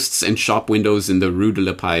 Lampposts and shop windows in the Rue de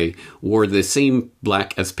la Paix wore the same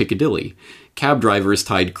black as Piccadilly. Cab drivers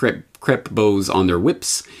tied crepe bows on their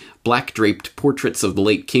whips. Black-draped portraits of the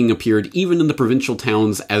late king appeared even in the provincial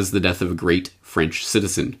towns as the death of a great French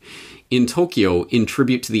citizen. In Tokyo, in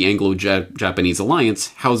tribute to the Anglo-Japanese alliance,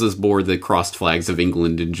 houses bore the crossed flags of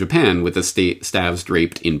England and Japan with the staves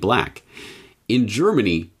draped in black. In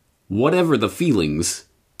Germany, whatever the feelings,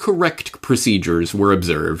 correct procedures were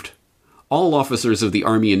observed. All officers of the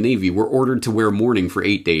Army and Navy were ordered to wear mourning for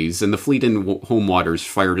 8 days, and the fleet in home waters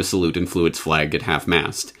fired a salute and flew its flag at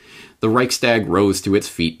half-mast. The Reichstag rose to its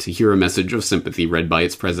feet to hear a message of sympathy read by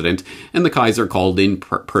its president, and the Kaiser called in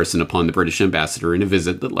person upon the British ambassador in a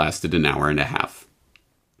visit that lasted an hour and a half.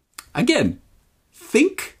 Again,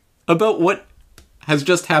 think about what has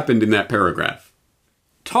just happened in that paragraph.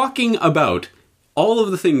 Talking about all of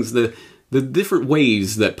the things, the different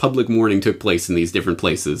ways that public mourning took place in these different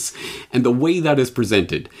places, and the way that is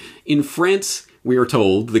presented. In France, we are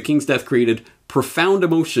told, the king's death created profound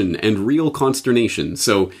emotion and real consternation.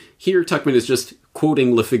 So here Tuckman is just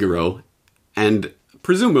quoting Le Figaro, and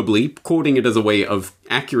presumably quoting it as a way of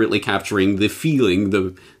accurately capturing the feeling,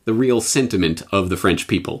 the real sentiment of the French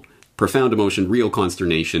people. Profound emotion, real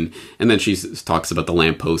consternation, and then she talks about the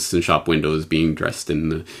lampposts and shop windows being dressed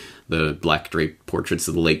in the black draped portraits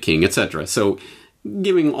of the late king, etc. So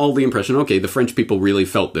giving all the impression, okay, the French people really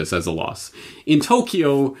felt this as a loss. In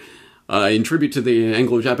Tokyo, in tribute to the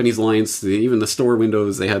Anglo-Japanese alliance, even the store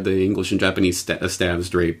windows, they had the English and Japanese staves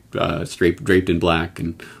draped in black,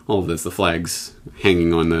 and all of this, the flags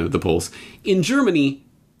hanging on the poles. In Germany,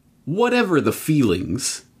 whatever the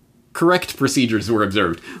feelings, correct procedures were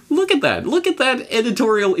observed. Look at that. Look at that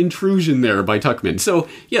editorial intrusion there by Tuckman. So,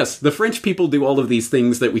 yes, the French people do all of these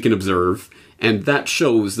things that we can observe, and that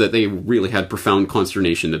shows that they really had profound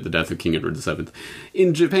consternation at the death of King Edward VII.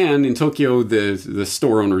 In Japan, in Tokyo, the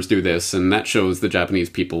store owners do this, and that shows the Japanese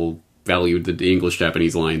people valued the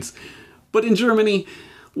English-Japanese alliance. But in Germany,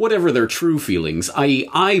 whatever their true feelings, i.e.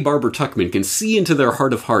 I, Barbara Tuckman, can see into their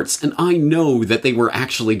heart of hearts, and I know that they were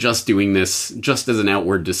actually just doing this just as an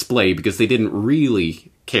outward display, because they didn't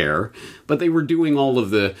really care, but they were doing all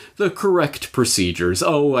of the correct procedures.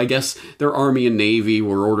 Oh, I guess their army and navy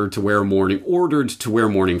were ordered to wear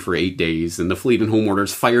mourning for 8 days, and the fleet and home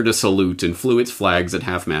orders fired a salute and flew its flags at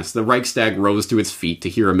half-mast. The Reichstag rose to its feet to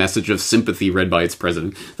hear a message of sympathy read by its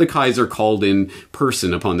president. The Kaiser called in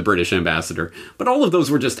person upon the British ambassador. But all of those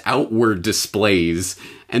were just outward displays,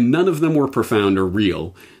 and none of them were profound or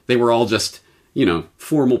real. They were all just,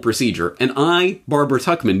 formal procedure. And I, Barbara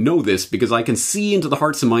Tuckman, know this because I can see into the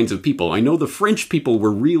hearts and minds of people. I know the French people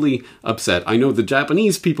were really upset. I know the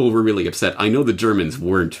Japanese people were really upset. I know the Germans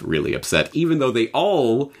weren't really upset, even though they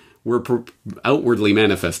all were outwardly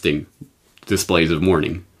manifesting displays of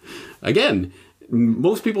mourning. Again,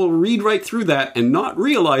 most people read right through that and not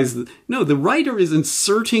realize that, no, the writer is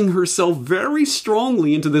inserting herself very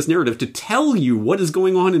strongly into this narrative to tell you what is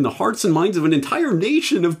going on in the hearts and minds of an entire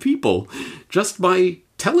nation of people just by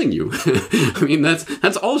telling you. I mean,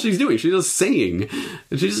 that's all she's doing. She's just saying.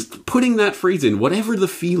 She's just putting that phrase in, whatever the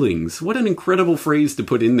feelings. What an incredible phrase to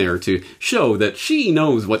put in there to show that she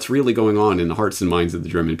knows what's really going on in the hearts and minds of the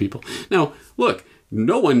German people. Now, look,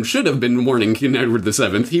 no one should have been mourning King Edward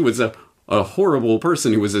VII. He was a horrible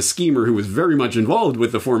person who was a schemer who was very much involved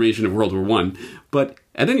with the formation of World War I. But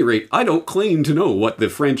at any rate, I don't claim to know what the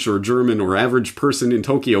French or German or average person in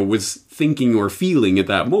Tokyo was thinking or feeling at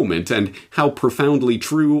that moment, and how profoundly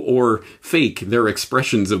true or fake their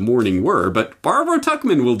expressions of mourning were. But Barbara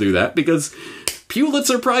Tuckman will do that, because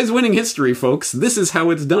Pulitzer Prize-winning history, folks, this is how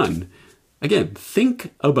it's done. Again,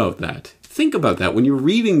 think about that. Think about that when you're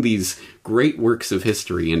reading these great works of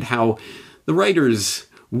history and how the writers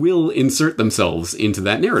will insert themselves into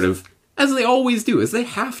that narrative as they always do, as they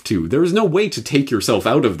have to. There's no way to take yourself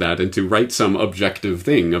out of that and to write some objective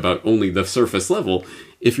thing about only the surface level.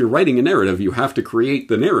 If you're writing a narrative, you have to create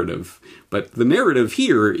the narrative. But the narrative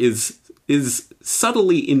here is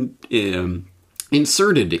subtly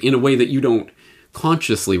inserted in a way that you don't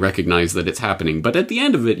consciously recognize that it's happening. But at the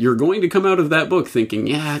end of it, you're going to come out of that book thinking,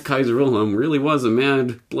 yeah, Kaiser Wilhelm really was a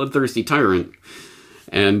mad, bloodthirsty tyrant.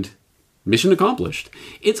 And mission accomplished.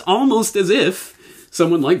 It's almost as if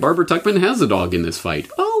someone like Barbara Tuchman has a dog in this fight.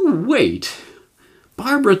 Oh, wait.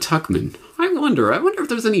 Barbara Tuchman. I wonder if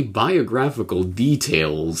there's any biographical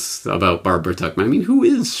details about Barbara Tuchman. I mean, who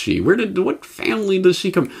is she? What family does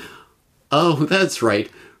she come? Oh, that's right.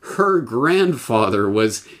 Her grandfather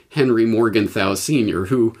was Henry Morgenthau Sr.,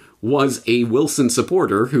 who was a Wilson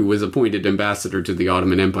supporter who was appointed ambassador to the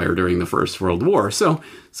Ottoman Empire during the First World War. So,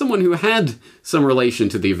 someone who had some relation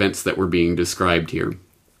to the events that were being described here.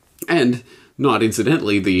 And, not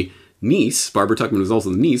incidentally, the niece, Barbara Tuchman was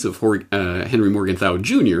also the niece of Henry Morgenthau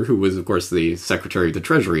Jr., who was, of course, the Secretary of the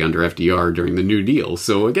Treasury under FDR during the New Deal.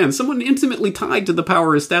 So, again, someone intimately tied to the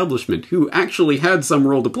power establishment who actually had some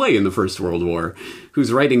role to play in the First World War,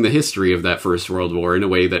 who's writing the history of that First World War in a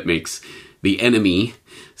way that makes the enemy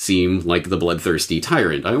seem like the bloodthirsty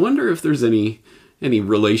tyrant. I wonder if there's any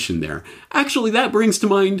relation there. Actually, that brings to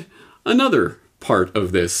mind another part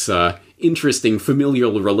of this interesting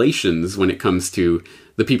familial relations when it comes to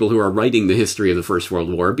the people who are writing the history of the First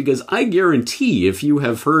World War, because I guarantee if you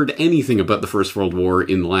have heard anything about the First World War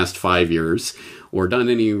in the last 5 years, or done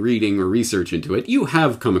any reading or research into it, you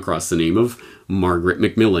have come across the name of Margaret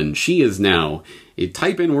Macmillan. She is now,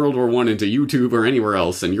 type in World War I into YouTube or anywhere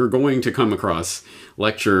else, and you're going to come across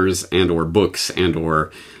lectures and or books and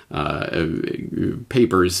or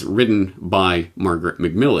papers written by Margaret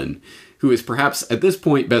Macmillan, who is perhaps at this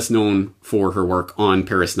point best known for her work on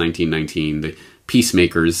Paris 1919, the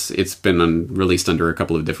Peacemakers. It's been released under a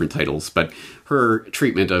couple of different titles, but her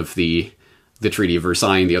treatment of the Treaty of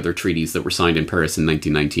Versailles and the other treaties that were signed in Paris in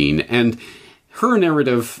 1919. And her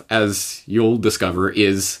narrative, as you'll discover,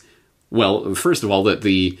 is, well, first of all, that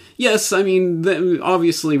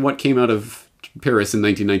obviously what came out of Paris in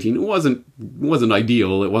 1919 wasn't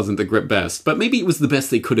ideal. It wasn't the best, but maybe it was the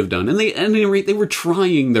best they could have done. And at any rate, they were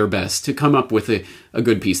trying their best to come up with a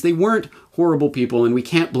good piece. They weren't horrible people, and we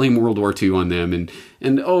can't blame World War II on them. And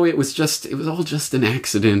it was all just an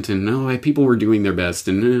accident, and people were doing their best,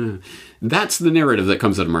 and that's the narrative that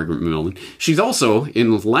comes out of Margaret Macmillan. She's also,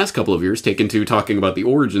 in the last couple of years, taken to talking about the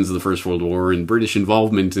origins of the First World War and British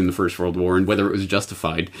involvement in the First World War and whether it was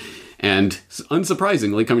justified. And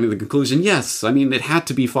unsurprisingly, coming to the conclusion, yes, it had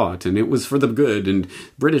to be fought, and it was for the good, and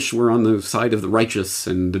British were on the side of the righteous,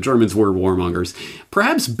 and the Germans were warmongers.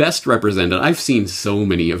 Perhaps best represented, I've seen so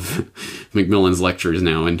many of Macmillan's lectures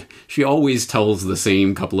now, and she always tells the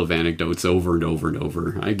same couple of anecdotes over and over and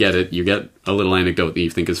over. I get it, you get a little anecdote that you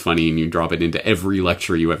think is funny, and you drop it into every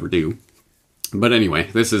lecture you ever do. But anyway,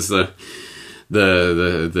 this is the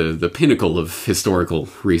pinnacle of historical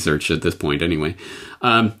research at this point, anyway.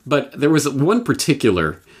 But there was one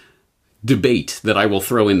particular debate that I will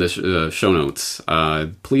throw in the show notes.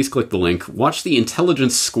 Please click the link. Watch the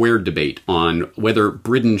Intelligence Squared debate on whether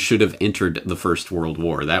Britain should have entered the First World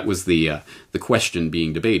War. That was the question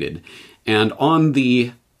being debated. And on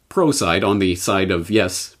the pro side, on the side of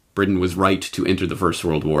yes, Britain was right to enter the First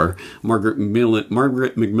World War, Margaret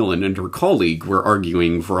Macmillan and her colleague were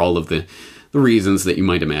arguing for all of the reasons that you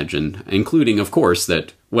might imagine, including, of course,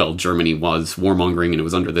 that, well, Germany was warmongering and it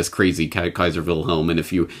was under this crazy Kaiser Wilhelm, and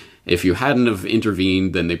if you hadn't have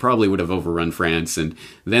intervened, then they probably would have overrun France, and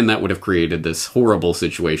then that would have created this horrible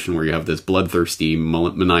situation where you have this bloodthirsty,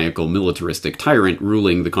 maniacal, militaristic tyrant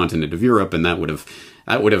ruling the continent of Europe, and that would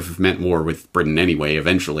have meant war with Britain anyway,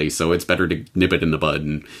 eventually, so it's better to nip it in the bud,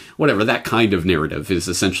 and whatever. That kind of narrative is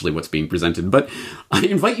essentially what's being presented. But I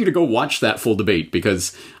invite you to go watch that full debate,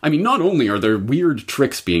 because, not only are there weird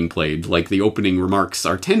tricks being played, like the opening remarks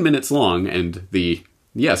are 10 minutes long, and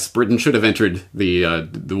yes, Britain should have entered the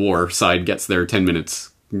war side gets there 10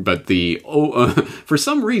 minutes, but for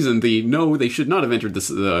some reason, no, they should not have entered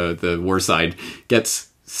the war side gets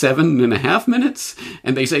 7.5 minutes,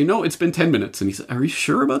 and they say, no, it's been 10 minutes. And he said, are you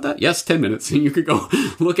sure about that? Yes, 10 minutes. And you could go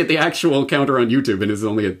look at the actual counter on YouTube, and it's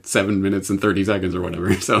only at 7 minutes and 30 seconds or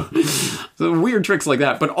whatever. So weird tricks like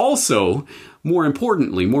that. But also, more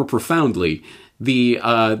importantly, more profoundly, the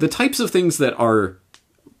types of things that are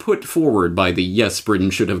put forward by the yes,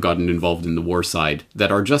 Britain should have gotten involved in the war side that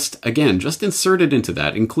are just inserted into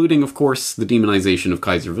that, including, of course, the demonization of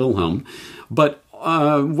Kaiser Wilhelm. But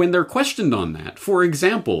when they're questioned on that, for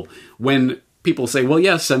example, when people say, well,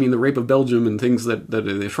 yes, I mean, the rape of Belgium and things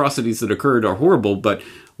the atrocities that occurred are horrible, but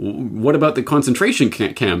what about the concentration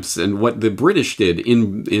camps and what the British did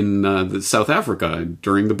in the South Africa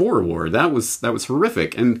during the Boer War? That was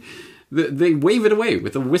horrific. And they wave it away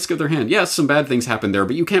with a whisk of their hand. Yes, some bad things happened there,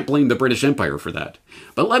 but you can't blame the British Empire for that.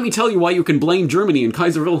 But let me tell you why you can blame Germany and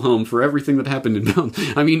Kaiser Wilhelm for everything that happened in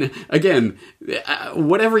Belgium. I mean, again,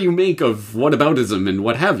 whatever you make of whataboutism and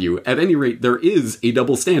what have you, at any rate, there is a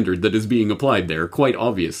double standard that is being applied there, quite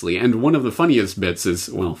obviously. And one of the funniest bits is,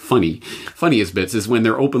 well, funniest bits is when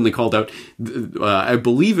they're openly called out. I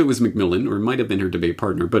believe it was Macmillan, or it might have been her debate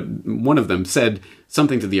partner, but one of them said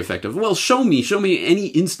something to the effect of, well, show me any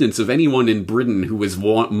instance of anyone in Britain who was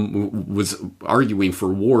arguing for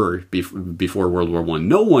war before World War I.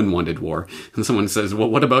 No one wanted war. And someone says, well,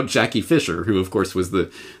 what about Jackie Fisher, who, of course, was the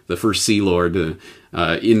first Sea Lord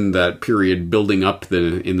in that period building up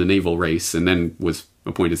in the naval race, and then was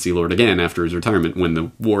appointed Sea Lord again after his retirement when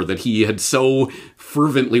the war that he had so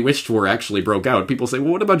fervently wished for actually broke out. People say,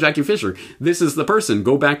 well, what about Jackie Fisher? This is the person.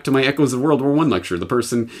 Go back to my Echoes of World War I lecture. The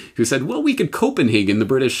person who said, well, we could Copenhagen the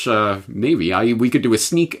British Navy. We could do a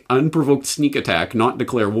unprovoked sneak attack, not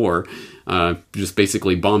declare war. Just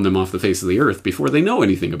basically bomb them off the face of the earth before they know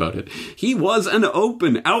anything about it. He was an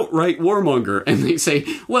open, outright warmonger. And they say,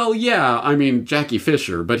 well, yeah, I mean, Jackie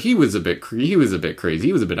Fisher, but he was a bit crazy. He was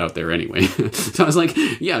a bit out there anyway. So I was like,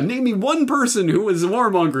 yeah, name me one person who was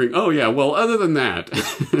warmongering. Oh yeah, well, other than that,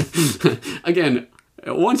 again,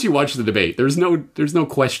 once you watch the debate, there's no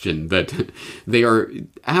question that they are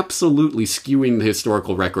absolutely skewing the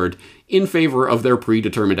historical record in favor of their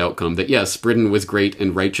predetermined outcome. That yes, Britain was great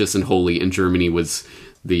and righteous and holy, and Germany was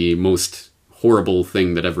the most horrible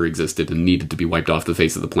thing that ever existed and needed to be wiped off the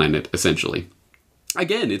face of the planet, essentially.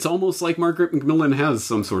 Again, it's almost like Margaret Macmillan has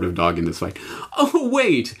some sort of dog in this fight. Oh,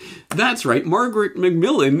 wait! That's right, Margaret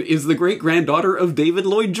Macmillan is the great-granddaughter of David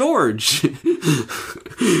Lloyd George.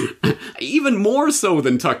 Even more so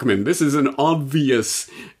than Tuckman. This is an obvious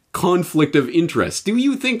conflict of interest. Do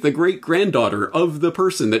you think the great-granddaughter of the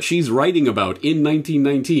person that she's writing about in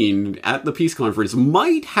 1919 at the peace conference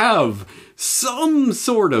might have some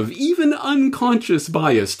sort of even unconscious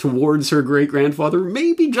bias towards her great-grandfather?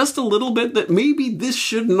 Maybe just a little bit, that maybe this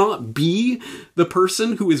should not be the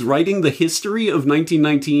person who is writing the history of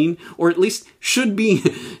 1919, or at least should be.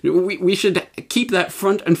 We should keep that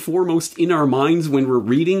front and foremost in our minds when we're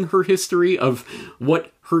reading her history of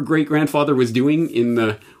what her great-grandfather was doing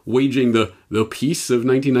in waging the peace of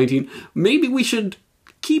 1919. Maybe we should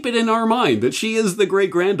keep it in our mind that she is the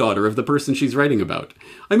great-granddaughter of the person she's writing about.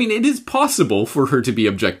 I mean, it is possible for her to be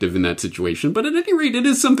objective in that situation, but at any rate, it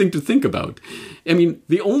is something to think about. I mean,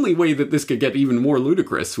 the only way that this could get even more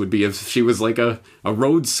ludicrous would be if she was like a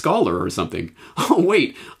Rhodes Scholar or something. Oh,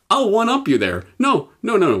 wait, I'll one-up you there. No.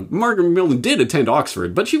 Margaret Macmillan did attend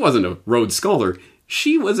Oxford, but she wasn't a Rhodes Scholar.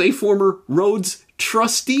 She was a former Rhodes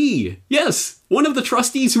trustee. Yes, one of the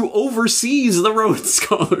trustees who oversees the Rhodes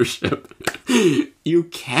Scholarship. You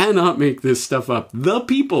cannot make this stuff up. The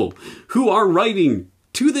people who are writing,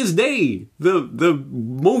 to this day, the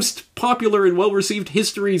most popular and well-received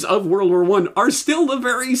histories of World War I are still the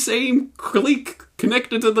very same clique,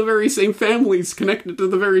 connected to the very same families, connected to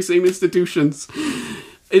the very same institutions.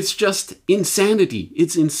 It's just insanity.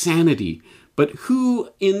 It's insanity. But who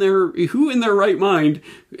in their right mind,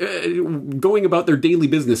 going about their daily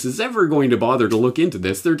business, is ever going to bother to look into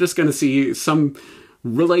this? They're just going to see some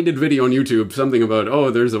related video on YouTube, something about,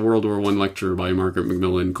 oh, there's a World War I lecture by Margaret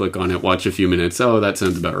Macmillan, click on it, watch a few minutes, oh, that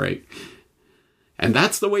sounds about right. And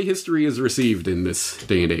that's the way history is received in this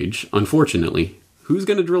day and age, unfortunately. Who's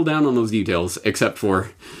going to drill down on those details, except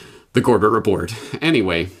for the Corbett Report?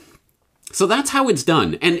 Anyway, so that's how it's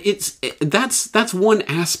done, and that's one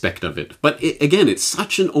aspect of it. But again, it's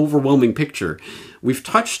such an overwhelming picture. We've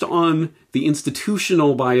touched on the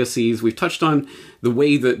institutional biases. We've touched on the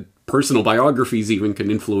way that personal biographies even can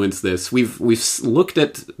influence this. We've looked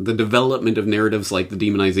at the development of narratives like the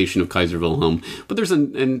demonization of Kaiser Wilhelm. But there's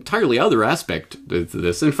an entirely other aspect to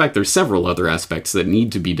this. In fact, there's several other aspects that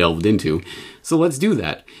need to be delved into. So let's do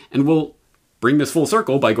that, and we'll bring this full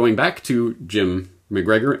circle by going back to Jim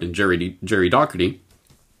McGregor and Jerry Doherty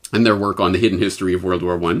and their work on the hidden history of World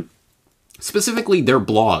War I, specifically their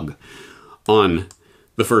blog on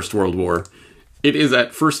the First World War. It is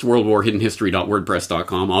at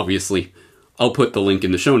firstworldwarhiddenhistory.wordpress.com. Obviously, I'll put the link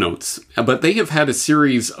in the show notes. But they have had a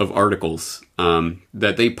series of articles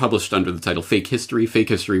that they published under the title Fake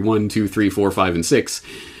History 1, 2, 3, 4, 5, and 6.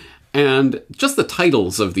 And just the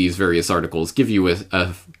titles of these various articles give you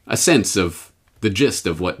a sense of the gist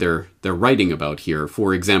of what they're writing about here.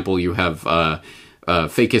 For example, you have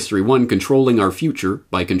Fake History 1, Controlling Our Future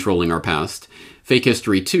by Controlling Our Past. Fake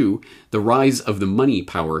History 2, The Rise of the Money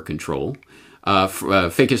Power Control.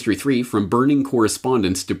 Fake History 3, From Burning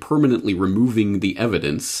Correspondence to Permanently Removing the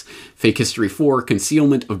Evidence. Fake History 4,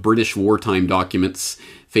 Concealment of British Wartime Documents.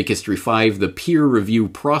 Fake History 5, The Peer Review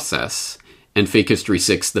Process. And Fake History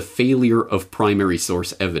 6, The Failure of Primary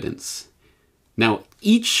Source Evidence. Now,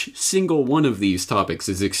 each single one of these topics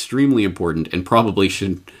is extremely important and probably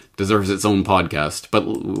deserves its own podcast,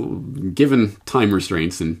 but given time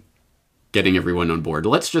restraints and getting everyone on board,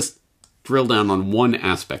 let's just drill down on one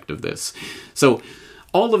aspect of this. So,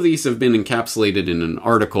 all of these have been encapsulated in an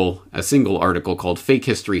article, a single article called Fake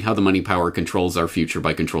History, How the Money Power Controls Our Future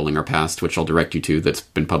by Controlling Our Past, which I'll direct you to, that's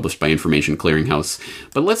been published by Information Clearinghouse.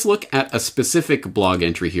 But let's look at a specific blog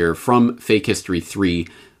entry here from Fake History 3,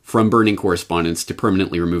 From Burning Correspondence to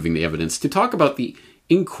Permanently Removing the Evidence, to talk about the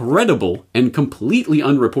incredible and completely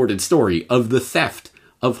unreported story of the theft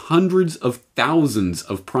of hundreds of thousands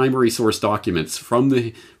of primary source documents from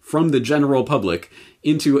the general public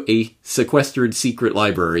into a sequestered secret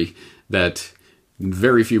library that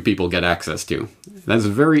very few people get access to. That's a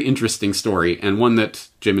very interesting story, and one that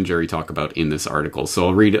Jim and Jerry talk about in this article. So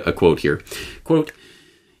I'll read a quote here. Quote,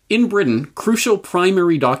 "In Britain, crucial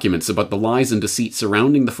primary documents about the lies and deceit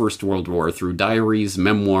surrounding the First World War through diaries,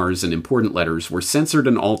 memoirs, and important letters were censored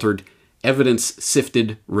and altered, evidence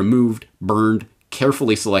sifted, removed, burned,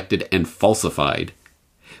 carefully selected, and falsified.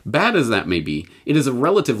 Bad as that may be, it is of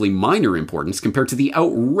relatively minor importance compared to the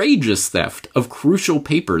outrageous theft of crucial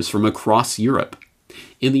papers from across Europe.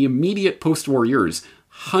 In the immediate post-war years,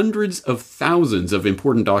 hundreds of thousands of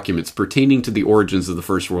important documents pertaining to the origins of the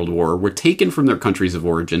First World War were taken from their countries of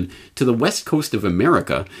origin to the west coast of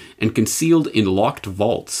America and concealed in locked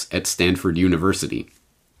vaults at Stanford University.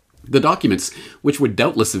 The documents, which would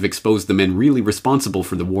doubtless have exposed the men really responsible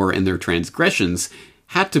for the war and their transgressions,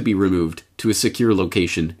 had to be removed to a secure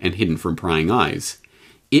location and hidden from prying eyes.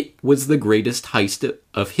 It was the greatest heist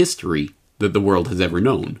of history that the world has ever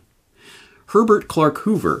known. Herbert Clark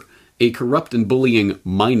Hoover, a corrupt and bullying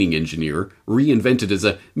mining engineer, reinvented as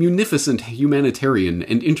a munificent humanitarian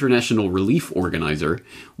and international relief organizer,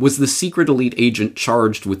 was the secret elite agent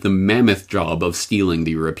charged with the mammoth job of stealing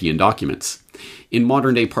the European documents. In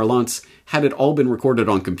modern-day parlance, had it all been recorded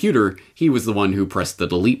on computer, he was the one who pressed the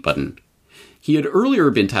delete button. He had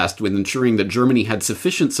earlier been tasked with ensuring that Germany had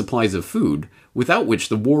sufficient supplies of food, without which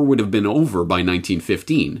the war would have been over by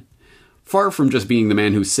 1915. Far from just being the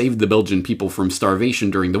man who saved the Belgian people from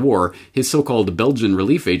starvation during the war, his so-called Belgian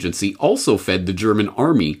Relief Agency also fed the German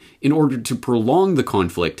army in order to prolong the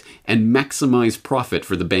conflict and maximize profit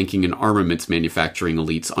for the banking and armaments manufacturing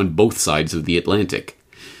elites on both sides of the Atlantic.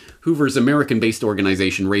 Hoover's American-based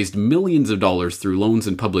organization raised millions of dollars through loans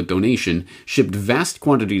and public donation, shipped vast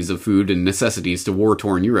quantities of food and necessities to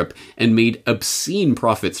war-torn Europe, and made obscene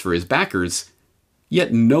profits for his backers.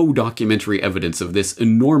 Yet no documentary evidence of this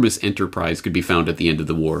enormous enterprise could be found at the end of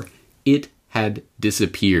the war. It had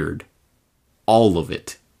disappeared. All of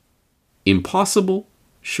it. Impossible,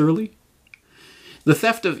 surely? The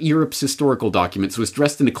theft of Europe's historical documents was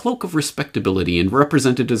dressed in a cloak of respectability and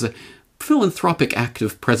represented as a philanthropic act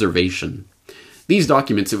of preservation. These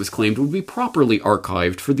documents, it was claimed, would be properly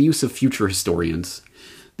archived for the use of future historians.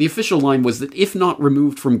 The official line was that if not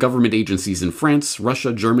removed from government agencies in France,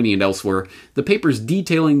 Russia, Germany, and elsewhere, the papers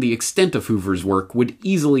detailing the extent of Hoover's work would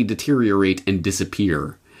easily deteriorate and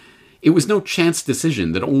disappear. It was no chance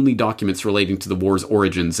decision that only documents relating to the war's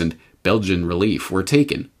origins and Belgian relief were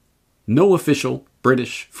taken. No official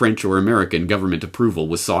British, French, or American government approval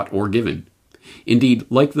was sought or given. Indeed,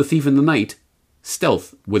 like the thief in the night,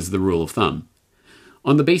 stealth was the rule of thumb.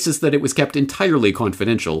 On the basis that it was kept entirely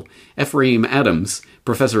confidential, Ephraim Adams,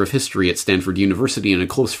 professor of history at Stanford University and a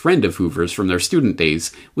close friend of Hoover's from their student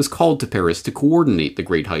days, was called to Paris to coordinate the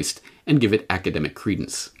great heist and give it academic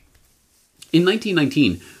credence. In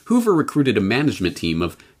 1919, Hoover recruited a management team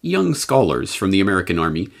of young scholars from the American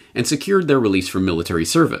Army and secured their release from military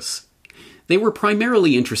service. They were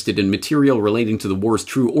primarily interested in material relating to the war's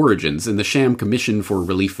true origins and the sham Commission for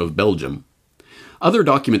Relief of Belgium. Other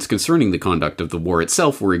documents concerning the conduct of the war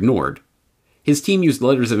itself were ignored. His team used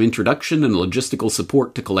letters of introduction and logistical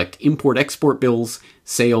support to collect import-export bills,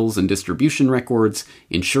 sales and distribution records,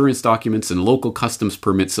 insurance documents, and local customs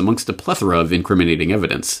permits amongst a plethora of incriminating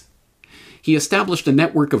evidence. He established a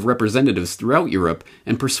network of representatives throughout Europe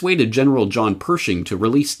and persuaded General John Pershing to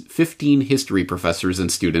release 15 history professors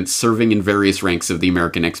and students serving in various ranks of the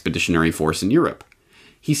American Expeditionary Force in Europe.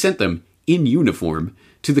 He sent them, in uniform,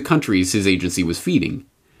 to the countries his agency was feeding.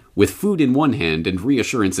 With food in one hand and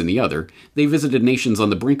reassurance in the other, they visited nations on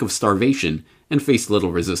the brink of starvation and faced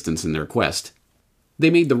little resistance in their quest. They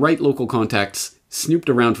made the right local contacts, snooped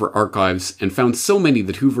around for archives, and found so many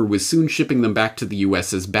that Hoover was soon shipping them back to the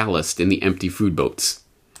US as ballast in the empty food boats.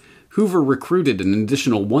 Hoover recruited an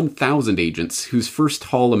additional 1,000 agents, whose first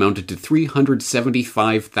haul amounted to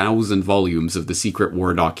 375,000 volumes of the secret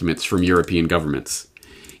war documents from European governments.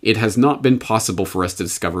 It has not been possible for us to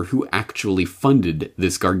discover who actually funded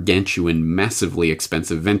this gargantuan, massively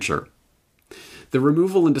expensive venture. The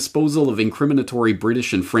removal and disposal of incriminatory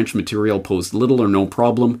British and French material posed little or no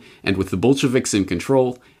problem, and with the Bolsheviks in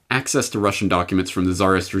control, access to Russian documents from the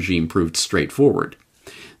Tsarist regime proved straightforward.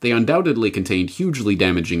 They undoubtedly contained hugely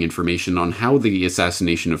damaging information on how the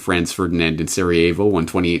assassination of Franz Ferdinand in Sarajevo on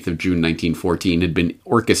 28th of June 1914 had been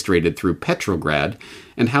orchestrated through Petrograd,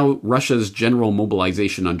 and how Russia's general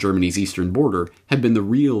mobilization on Germany's eastern border had been the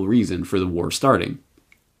real reason for the war starting.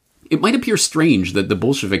 It might appear strange that the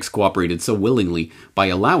Bolsheviks cooperated so willingly by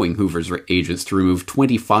allowing Hoover's agents to remove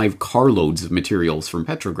 25 carloads of materials from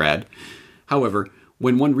Petrograd. However,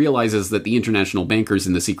 when one realizes that the international bankers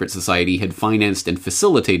in the secret society had financed and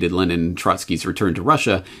facilitated Lenin and Trotsky's return to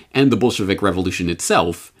Russia and the Bolshevik Revolution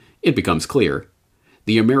itself, it becomes clear.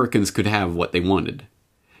 The Americans could have what they wanted.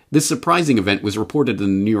 This surprising event was reported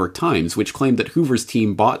in the New York Times, which claimed that Hoover's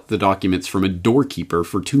team bought the documents from a doorkeeper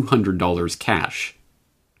for $200 cash.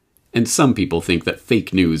 And some people think that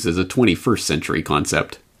fake news is a 21st century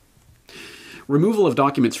concept. Removal of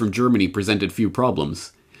documents from Germany presented few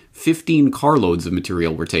problems. 15 carloads of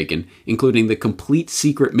material were taken, including the complete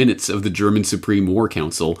secret minutes of the German Supreme War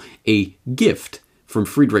Council, a gift from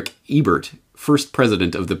Friedrich Ebert, first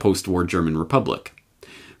president of the post-war German Republic.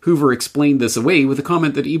 Hoover explained this away with a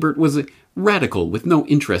comment that Ebert was a radical with no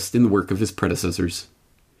interest in the work of his predecessors.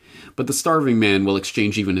 But the starving man will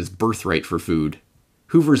exchange even his birthright for food.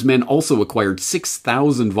 Hoover's men also acquired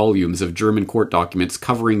 6,000 volumes of German court documents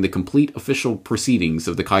covering the complete official proceedings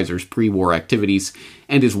of the Kaiser's pre-war activities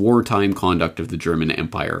and his wartime conduct of the German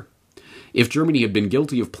Empire. If Germany had been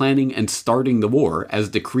guilty of planning and starting the war, as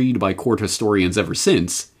decreed by court historians ever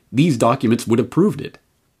since, these documents would have proved it.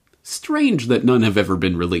 Strange that none have ever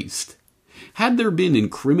been released. Had there been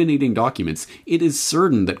incriminating documents, it is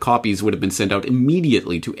certain that copies would have been sent out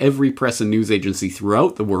immediately to every press and news agency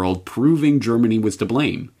throughout the world proving Germany was to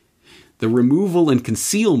blame. The removal and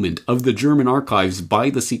concealment of the German archives by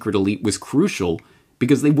the secret elite was crucial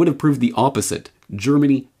because they would have proved the opposite.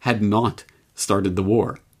 Germany had not started the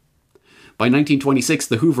war. By 1926,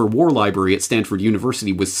 the Hoover War Library at Stanford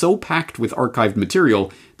University was so packed with archived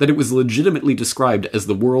material that it was legitimately described as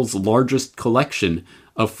the world's largest collection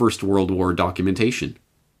of First World War documentation.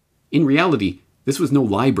 In reality, this was no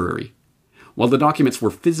library. While the documents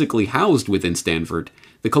were physically housed within Stanford,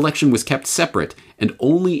 the collection was kept separate, and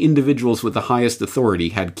only individuals with the highest authority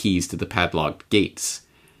had keys to the padlocked gates.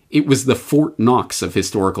 It was the Fort Knox of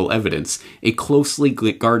historical evidence, a closely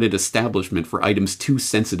guarded establishment for items too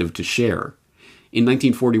sensitive to share. In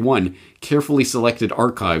 1941, carefully selected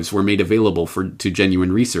archives were made available to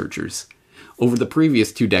genuine researchers. Over the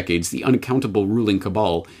previous 2 decades, the unaccountable ruling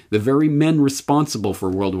cabal, the very men responsible for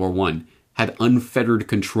World War I, had unfettered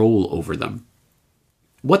control over them.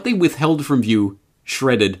 What they withheld from view,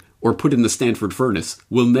 shredded, or put in the Stanford furnace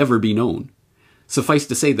will never be known. Suffice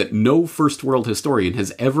to say that no First World historian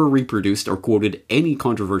has ever reproduced or quoted any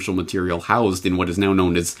controversial material housed in what is now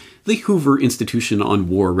known as the Hoover Institution on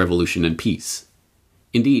War, Revolution, and Peace.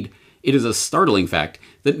 Indeed, it is a startling fact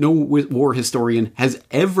that no war historian has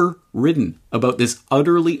ever written about this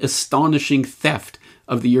utterly astonishing theft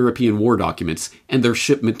of the European war documents and their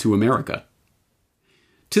shipment to America.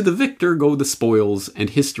 To the victor go the spoils, and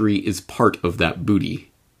history is part of that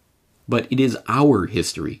booty. But it is our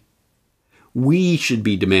history. We should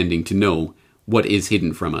be demanding to know what is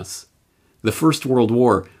hidden from us. The First World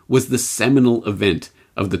War was the seminal event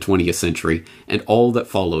of the 20th century, and all that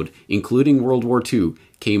followed, including World War II,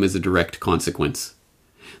 came as a direct consequence.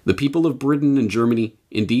 The people of Britain and Germany,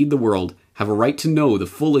 indeed the world, have a right to know the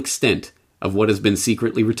full extent of what has been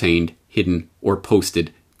secretly retained, hidden, or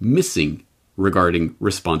posted, missing regarding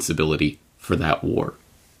responsibility for that war.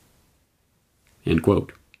 End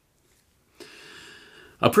quote.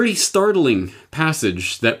 A pretty startling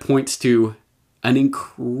passage that points to an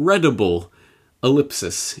incredible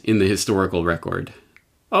ellipsis in the historical record.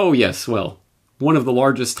 Oh yes, well, one of the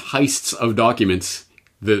largest heists of documents,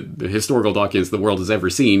 the historical documents the world has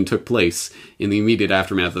ever seen, took place in the immediate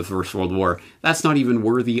aftermath of the First World War. That's not even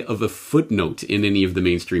worthy of a footnote in any of the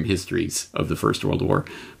mainstream histories of the First World War.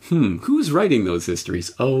 Who's writing those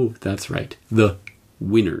histories? Oh, that's right, the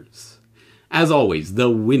winners. As always, the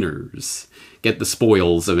winners get the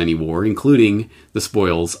spoils of any war, including the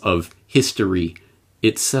spoils of history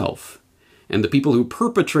itself. And the people who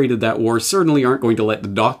perpetrated that war certainly aren't going to let the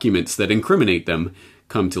documents that incriminate them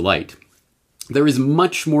come to light. There is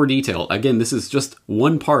much more detail. Again, this is just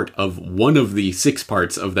one part of one of the 6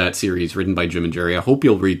 parts of that series written by Jim and Jerry. I hope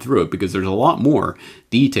you'll read through it because there's a lot more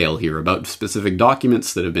detail here about specific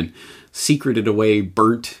documents that have been secreted away,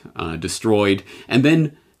 burnt, destroyed, and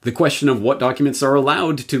then the question of what documents are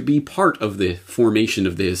allowed to be part of the formation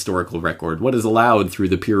of the historical record. What is allowed through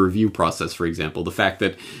the peer review process, for example. The fact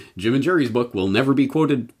that Jim and Jerry's book will never be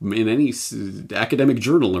quoted in any academic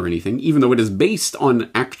journal or anything, even though it is based on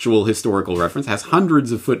actual historical reference, has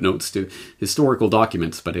hundreds of footnotes to historical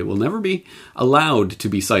documents, but it will never be allowed to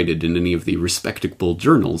be cited in any of the respectable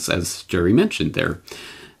journals, as Jerry mentioned there.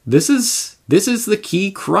 This is the key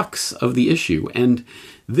crux of the issue, and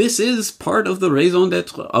this is part of the raison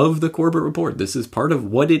d'etre of the Corbett Report. This is part of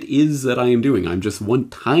what it is that I am doing. I'm just one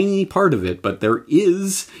tiny part of it, but there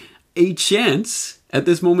is a chance at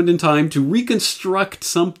this moment in time to reconstruct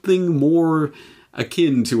something more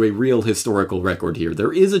akin to a real historical record here.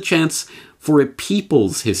 There is a chance for a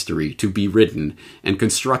people's history to be written and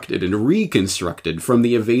constructed and reconstructed from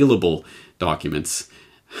the available documents.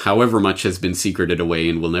 However much has been secreted away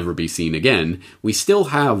and will never be seen again, we still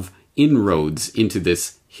have inroads into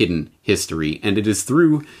this hidden history, and it is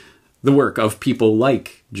through the work of people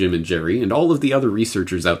like Jim and Jerry and all of the other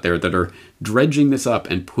researchers out there that are dredging this up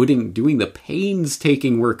and doing the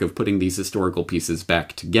painstaking work of putting these historical pieces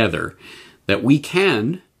back together that we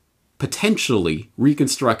can potentially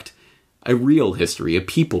reconstruct a real history, a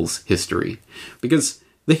people's history. Because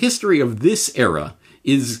the history of this era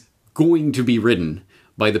is going to be written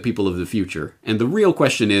by the people of the future. And the real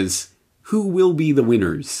question is, who will be the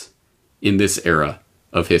winners in this era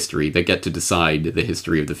of history that get to decide the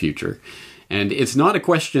history of the future? And it's not a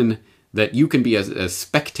question that you can be a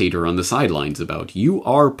spectator on the sidelines about. You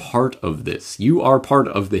are part of this. You are part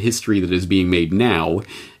of the history that is being made now,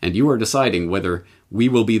 and you are deciding whether we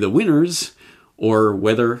will be the winners or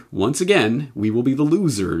whether, once again, we will be the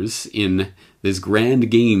losers in this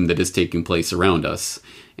grand game that is taking place around us,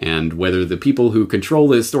 and whether the people who control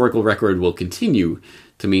the historical record will continue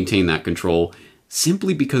to maintain that control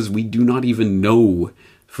simply because we do not even know,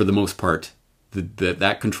 for the most part,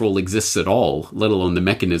 that control exists at all, let alone the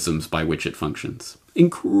mechanisms by which it functions.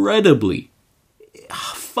 Incredibly,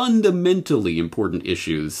 fundamentally important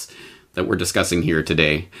issues that we're discussing here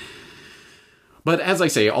today. But as I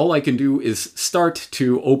say, all I can do is start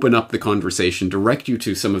to open up the conversation, direct you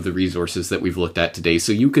to some of the resources that we've looked at today,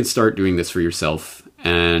 so you can start doing this for yourself.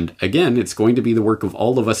 And again, it's going to be the work of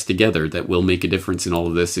all of us together that will make a difference in all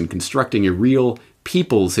of this, in constructing a real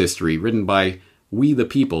people's history written by we the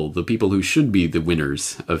people who should be the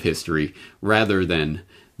winners of history, rather than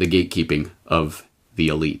the gatekeeping of the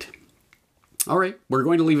elite. All right, we're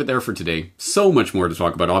going to leave it there for today. So much more to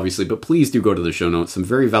talk about, obviously, but please do go to the show notes. Some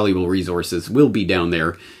very valuable resources will be down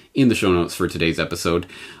there in the show notes for today's episode.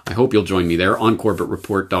 I hope you'll join me there on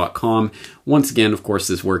CorbettReport.com. Once again, of course,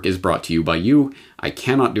 this work is brought to you by you. I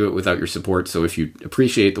cannot do it without your support, so if you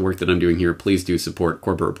appreciate the work that I'm doing here, please do support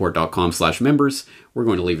CorbettReport.com/members. We're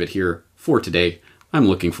going to leave it here for today. I'm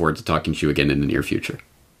looking forward to talking to you again in the near future.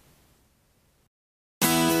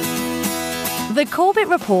 The Corbett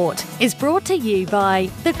Report is brought to you by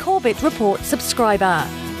the Corbett Report subscriber,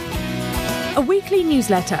 a weekly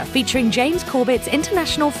newsletter featuring James Corbett's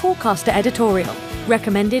International Forecaster editorial,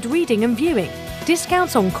 recommended reading and viewing,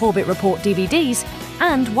 discounts on Corbett Report DVDs,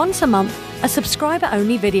 and once a month, a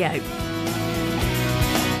subscriber-only video.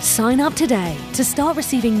 Sign up today to start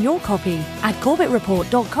receiving your copy at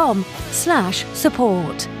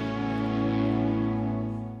CorbettReport.com/support.